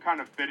also kind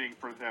of fitting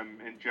for them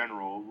in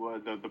general.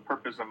 The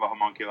purpose of a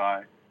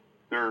homunculi,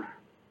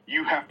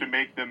 you have to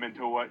make them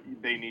into what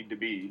they need to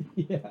be.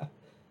 Yeah.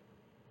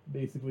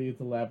 Basically,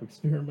 it's a lab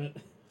experiment.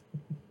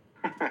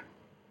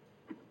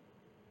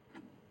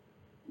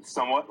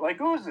 Somewhat like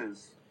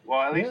oozes.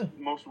 Well, at least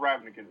most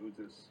Ravnican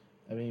oozes.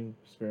 I mean,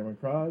 Spearmint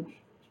Kraj,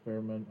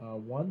 Spearmint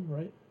 1,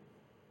 right?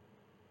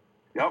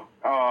 Yep.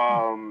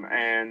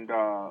 And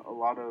a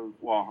lot of,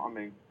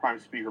 Prime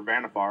Speaker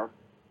Vanifar.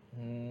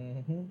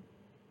 Mm-hmm.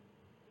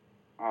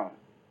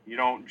 You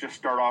don't just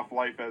start off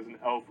life as an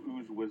elf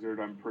ooze wizard,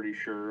 I'm pretty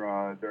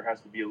sure. There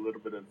has to be a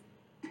little bit of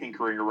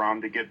tinkering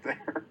around to get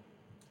there.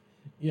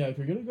 Yeah, if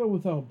you're going to go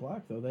without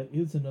black, though, that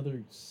is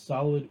another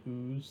solid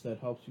ooze that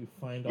helps you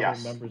find other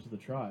members of the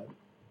tribe.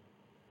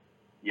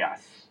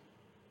 Yes.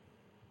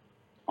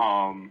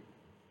 And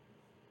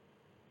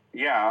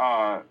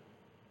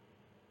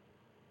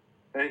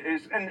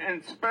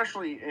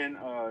especially in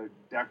a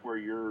deck where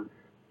you're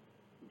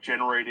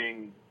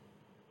generating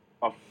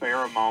a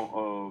fair amount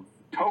of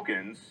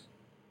tokens,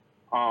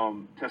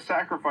 to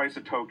sacrifice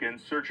a token,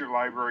 search your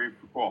library,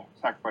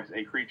 sacrifice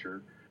a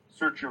creature,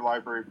 search your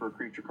library for a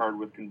creature card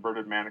with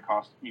converted mana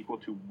cost equal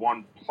to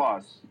 1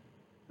 plus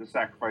the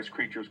sacrifice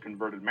creature's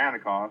converted mana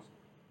cost,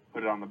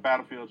 put it on the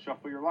battlefield,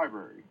 shuffle your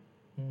library.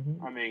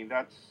 Mm-hmm. I mean,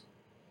 that's,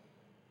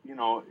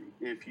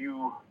 if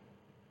you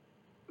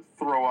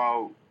throw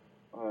out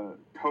a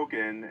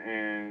token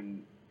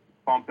and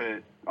bump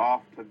it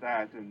off to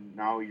that, and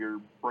now you're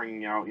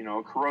bringing out,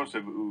 a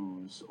corrosive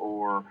ooze,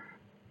 or,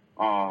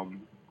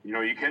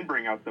 you can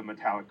bring out the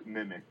metallic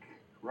mimic,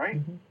 right?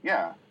 Mm-hmm.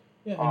 Yeah.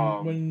 Yeah,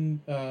 and when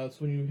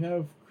you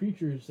have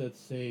creatures that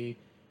say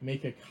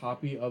make a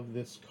copy of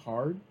this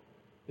card,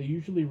 they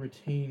usually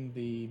retain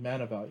the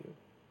mana value.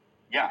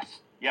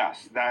 Yes,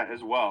 that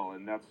as well,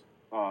 and that's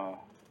a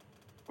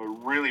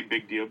really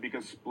big deal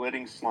because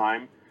splitting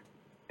slime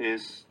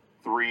is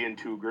 3 and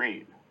 2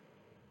 green.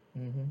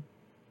 Mm-hmm.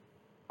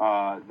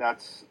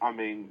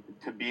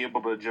 To be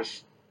able to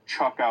just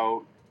chuck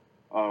out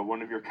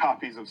one of your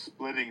copies of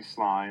splitting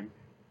slime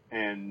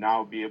and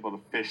now be able to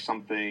fish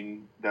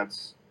something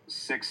that's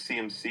 6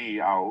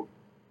 CMC out,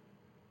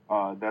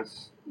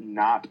 that's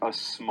not a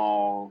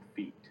small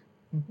feat.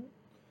 Mm-hmm.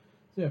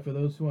 So yeah, for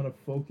those who want to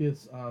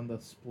focus on the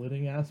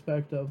splitting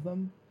aspect of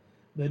them,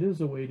 that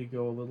is a way to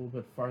go a little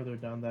bit farther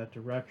down that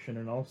direction,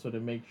 and also to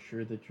make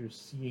sure that you're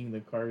seeing the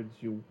cards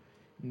you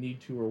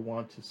need to or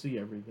want to see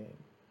every game.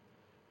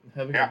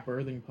 Having a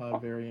birthing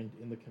pod variant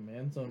in the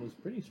command zone is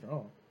pretty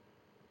strong.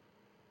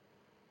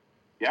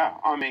 Yeah,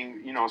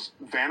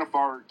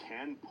 Vanifar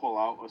can pull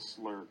out a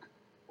Slurk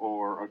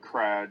or a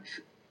Kraj,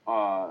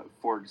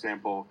 for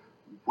example,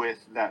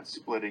 with that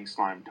splitting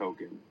slime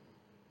token.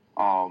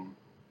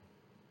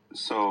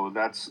 So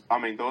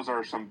those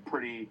are some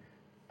pretty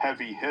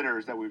heavy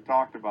hitters that we've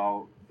talked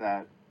about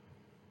that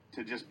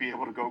to just be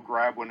able to go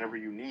grab whenever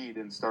you need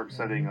and start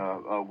setting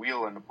a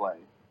wheel into play.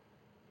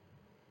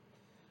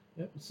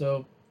 Yep,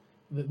 so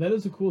that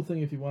is a cool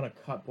thing if you want to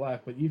cut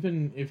black, but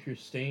even if you're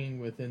staying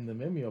within the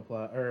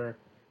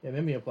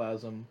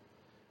mimeoplasm,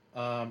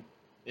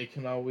 it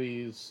can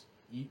always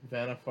eat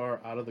Vanifar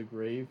out of the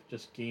grave,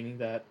 just gaining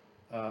that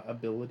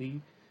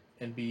ability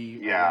and be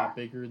a Yeah. lot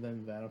bigger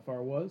than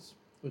Vanifar was,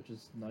 which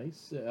is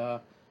nice.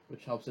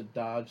 Which helps it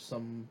dodge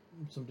some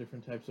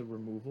different types of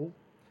removal.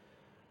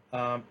 You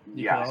can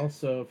Yes.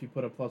 also, if you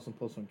put a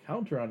 +1/+1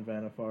 counter on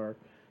Vanifar,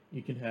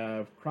 you can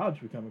have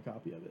Kraj become a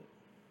copy of it.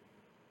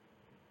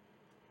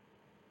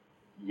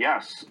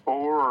 Yes.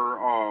 Or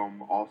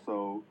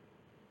also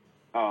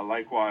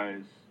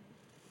likewise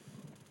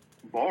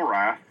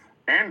Volrath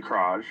and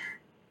Kraj,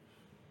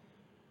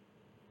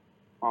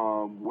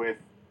 with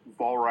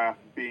Volrath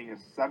being a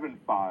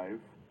 7/5,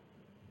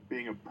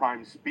 being a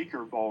prime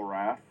speaker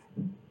Volrath,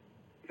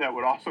 that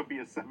would also be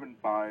a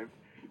 7/5,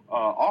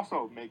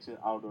 also makes it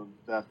out of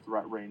that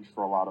threat range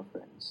for a lot of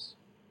things.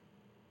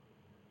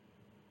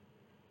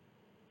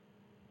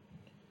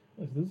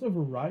 There's a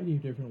variety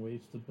of different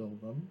ways to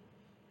build them.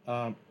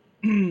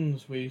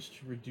 There's ways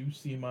to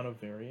reduce the amount of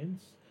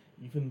variance,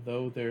 even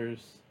though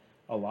there's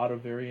a lot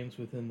of variance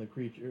within the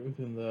creature,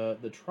 within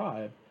the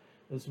tribe.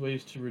 There's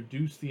ways to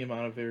reduce the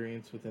amount of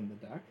variance within the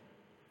deck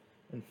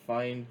and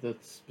find the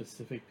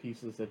specific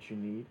pieces that you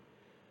need.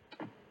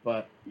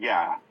 But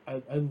yeah,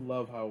 I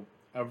love how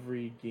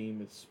every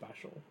game is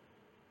special.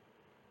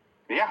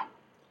 Yeah.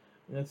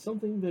 And that's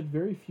something that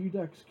very few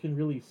decks can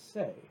really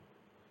say,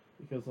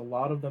 because a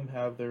lot of them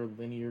have their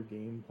linear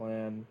game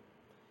plan,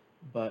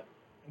 but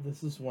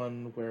this is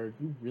one where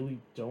you really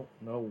don't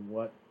know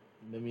what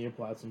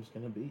Mimeoplasm's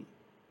going to be.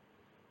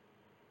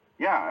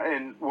 Yeah,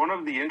 and one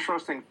of the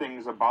interesting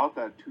things about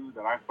that, too,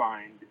 that I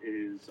find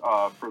is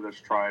for this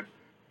tribe,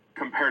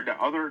 compared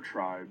to other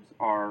tribes,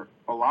 are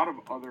a lot of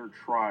other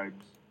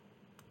tribes,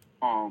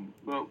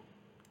 the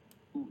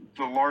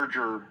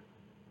larger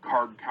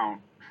card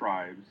count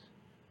tribes,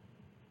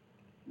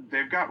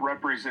 they've got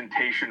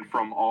representation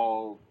from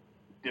all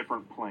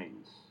different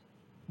planes.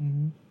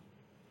 Mm-hmm.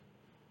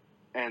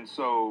 And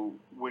so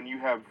when you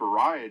have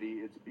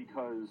variety, it's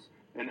because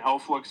an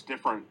elf looks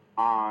different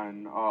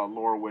on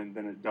Lorwyn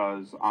than it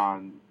does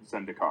on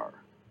Zendikar.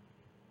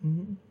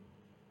 Mm-hmm.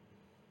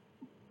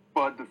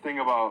 But the thing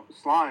about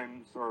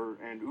slimes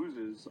and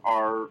oozes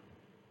are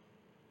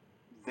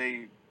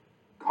they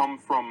come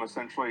from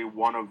essentially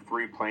one of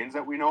three planes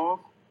that we know of.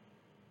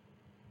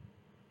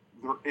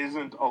 There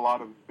isn't a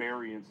lot of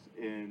variance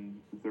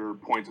in their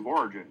points of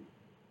origin.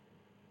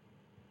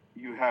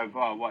 You have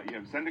You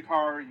have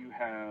Zendikar. You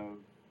have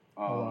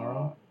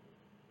Alara.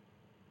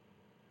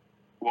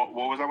 What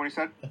was that one you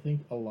said? I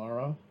think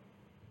Alara.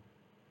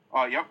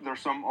 Yep.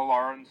 There's some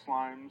Alaran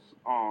slimes.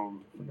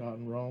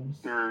 Forgotten Realms.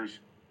 There's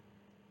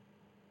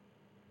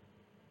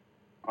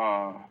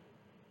so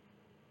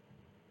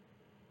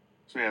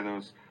yeah, there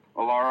was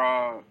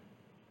Alara,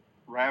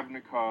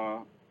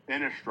 Ravnica,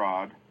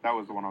 Innistrad. That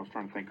was the one I was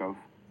trying to think of.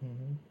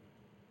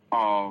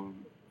 Mm-hmm.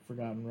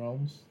 Forgotten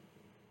Realms.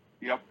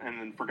 Yep, and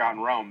then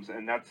Forgotten Realms,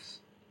 and that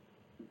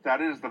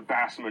is the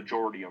vast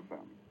majority of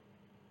them.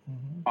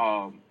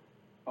 Mm-hmm.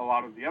 A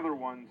lot of the other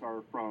ones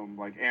are from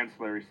like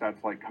ancillary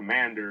sets like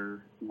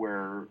Commander,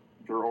 where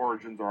their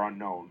origins are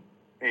unknown,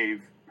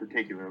 Ave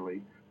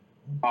particularly.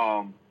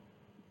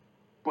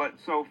 But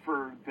so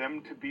for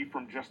them to be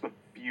from just a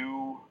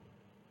few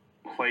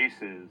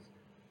places,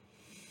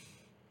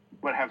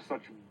 but have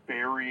such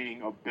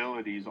varying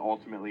abilities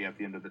ultimately at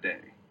the end of the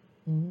day.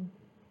 Mm-hmm.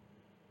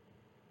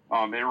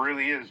 It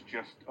really is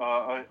just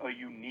a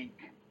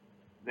unique.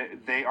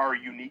 They are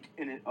unique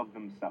in it of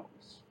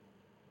themselves.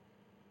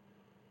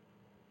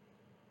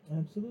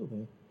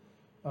 Absolutely.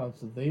 So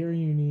they are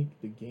unique.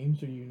 The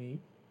games are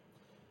unique,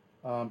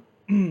 and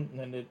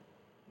it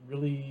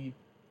really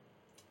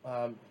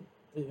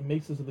it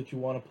makes it so that you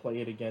want to play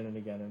it again and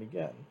again and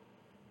again.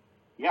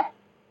 Yeah.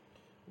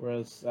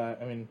 Whereas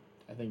I mean,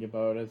 I think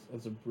about it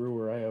as a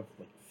brewer, I have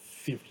like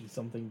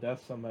 50-something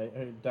decks on my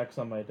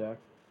deck,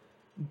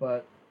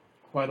 but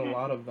quite a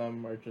lot of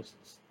them are just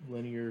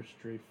linear,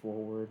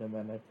 straightforward, and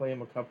then I play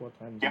them a couple of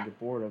times and get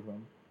bored of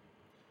them.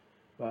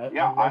 But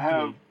I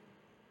have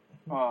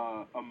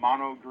a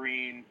mono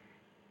green.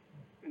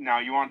 Now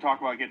you want to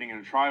talk about getting in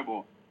a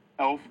tribal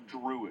elf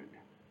druid.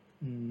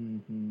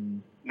 Mm-hmm.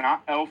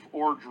 Not elf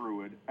or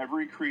druid.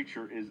 Every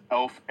creature is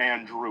elf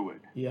and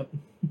druid. Yep.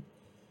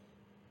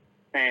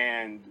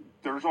 And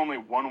there's only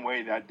one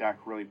way that deck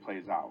really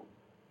plays out.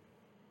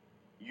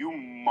 You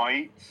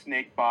might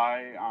snake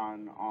by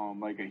on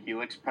like a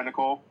Helix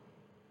Pinnacle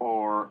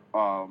or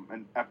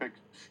an Epic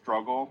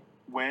Struggle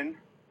win.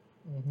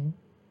 Mm-hmm.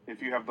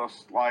 If you have those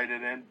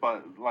slided in,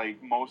 but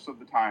like most of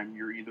the time,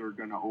 you're either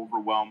going to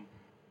overwhelm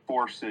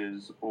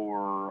forces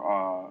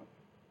or,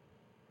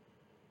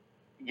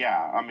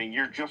 I mean,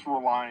 you're just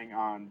relying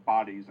on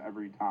bodies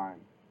every time.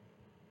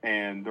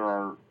 And there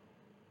are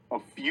a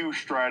few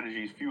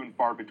and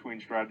far between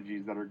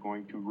strategies that are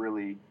going to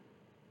really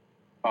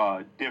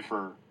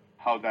differ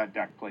how that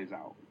deck plays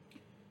out.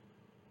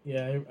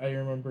 Yeah, I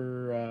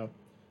remember.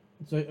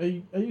 So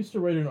I used to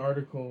write an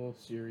article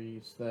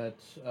series that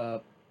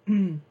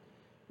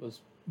was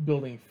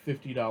building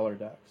 $50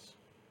 decks.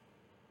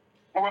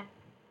 Okay.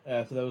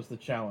 So that was the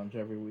challenge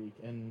every week,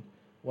 and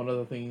one of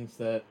the things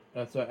that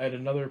so I had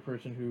another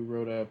person who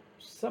wrote a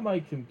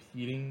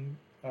semi-competing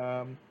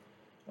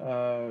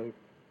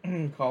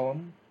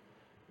column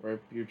where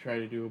you try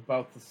to do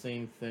about the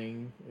same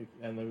thing,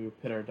 and then we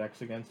would pit our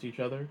decks against each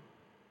other.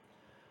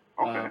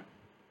 Okay.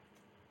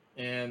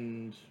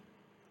 And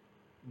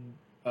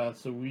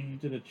so we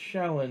did a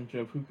challenge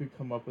of who could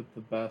come up with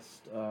the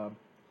best. What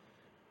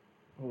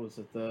was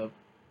it? The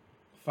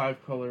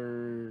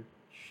 5-color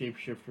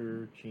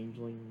shapeshifter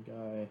changeling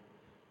guy.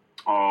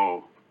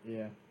 Oh.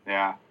 Yeah.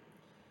 Yeah.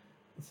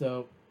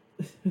 So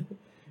you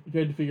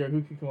tried to figure out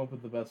who could come up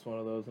with the best one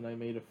of those, and I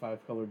made a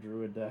 5-color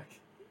druid deck.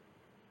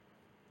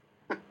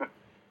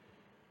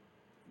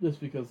 Just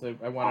because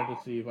I wanted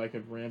to see if I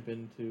could ramp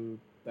into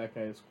that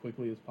guy as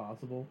quickly as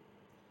possible.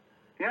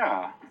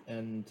 Yeah.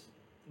 And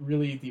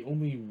really, the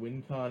only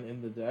win con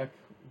in the deck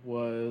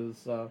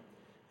was, I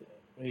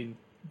mean,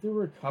 there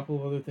were a couple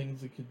of other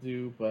things it could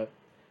do, but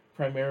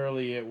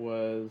primarily it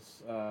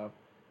was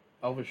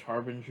Elvish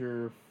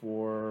Harbinger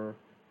for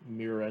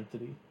Mirror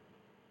Entity.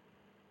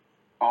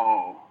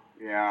 Oh,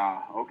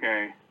 yeah,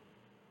 okay.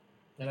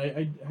 And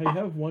I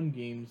have won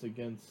games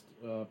against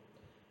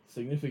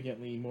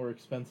significantly more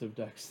expensive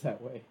decks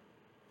that way.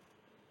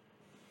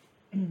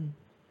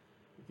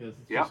 Because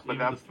it's Yeah, just but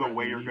able that's to the threaten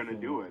way you're lethal. going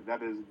to do it.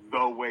 That is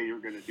the way you're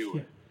going to do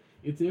it.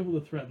 It's able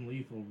to threaten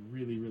lethal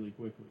really, really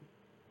quickly.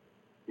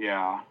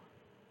 Yeah.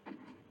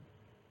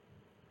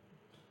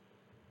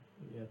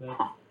 Yeah,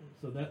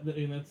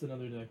 and that's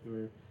another deck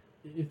where,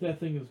 if that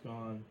thing is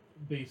gone,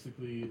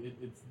 basically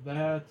it's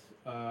that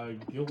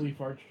Guiltleaf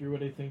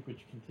Archdruid, I think,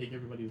 which can take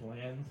everybody's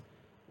lands,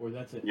 or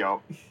that's it.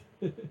 Yep.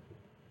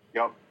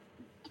 Yep.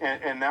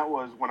 And that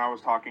was when I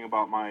was talking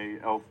about my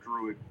Elf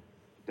Druid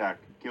deck.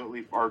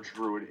 Guiltleaf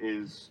Archdruid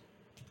is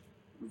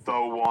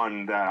the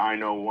one that I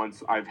know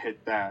once I've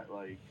hit that,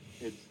 like,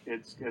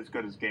 it's as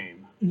good as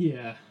game.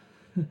 Yeah.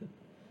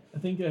 I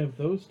think I have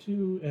those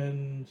two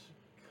and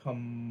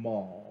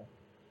Kamal.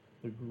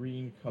 The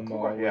green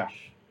Kamal, Yeah.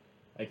 which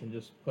I can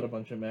just put a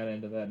bunch of mana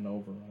into that and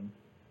overrun.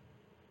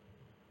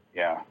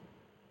 Yeah.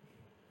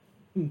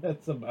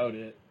 That's about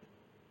it.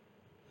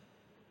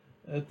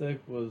 That deck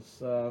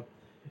was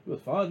it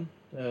was fun.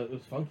 It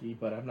was funky,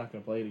 but I'm not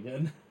gonna play it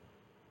again.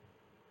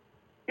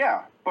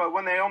 Yeah, but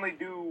when they only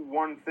do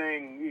one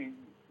thing,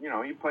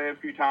 you play it a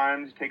few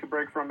times, take a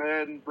break from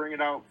it, and bring it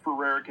out for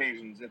rare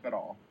occasions, if at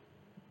all.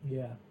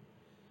 Yeah.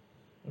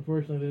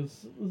 Unfortunately,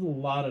 there's a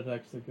lot of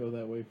decks that go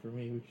that way for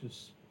me, which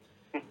is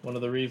one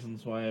of the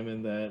reasons why I'm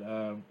in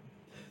that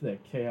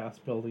that chaos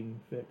building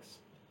fix.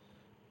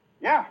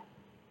 Yeah.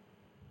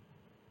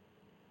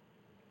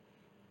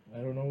 I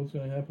don't know what's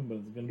going to happen, but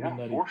it's going to be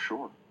nutty. For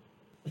sure.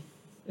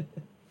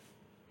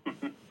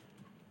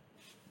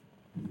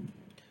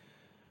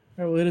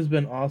 All right, well, it has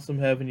been awesome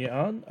having you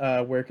on.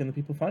 Where can the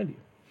people find you?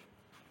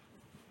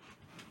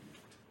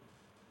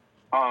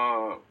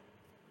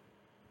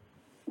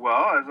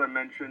 Well, as I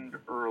mentioned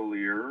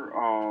earlier,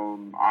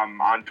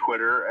 I'm on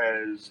Twitter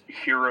as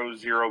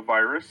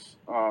Hiro0virus,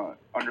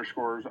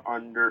 underscores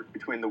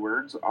between the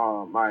words.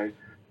 My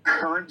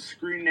current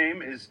screen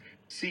name is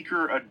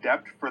Seeker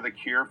Adept for the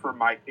cure for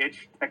my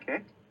itch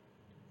tech.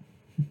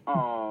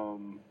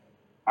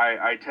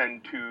 I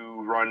tend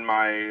to run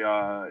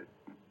my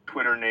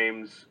Twitter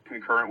names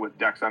concurrent with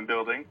decks I'm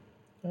building.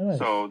 Oh, nice.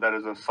 So that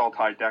is a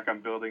Sultai deck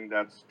I'm building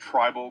that's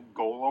Tribal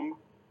Golem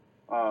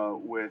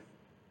with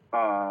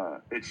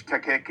Itch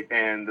Tekik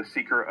and the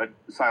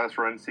Silas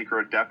Run Seeker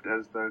Adept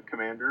as the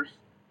commanders.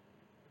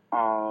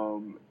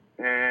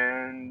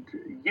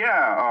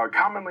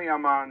 Commonly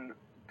I'm on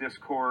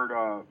Discord.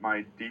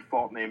 My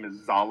default name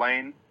is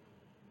Zalane,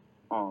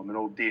 an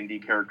old D&D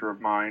character of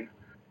mine.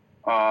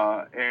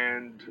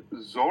 And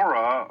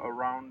Zora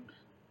around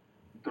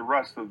the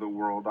rest of the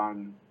world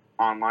on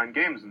online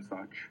games and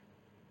such.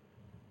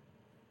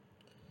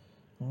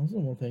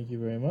 Awesome. Well, thank you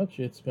very much.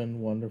 It's been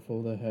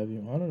wonderful to have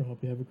you on, and I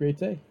hope you have a great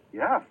day.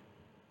 Yeah.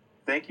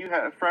 Thank you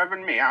for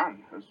having me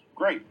on. It was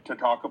great to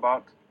talk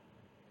about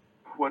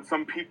what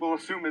some people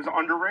assume is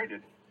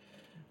underrated.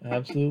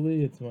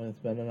 Absolutely. It's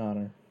been an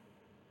honor.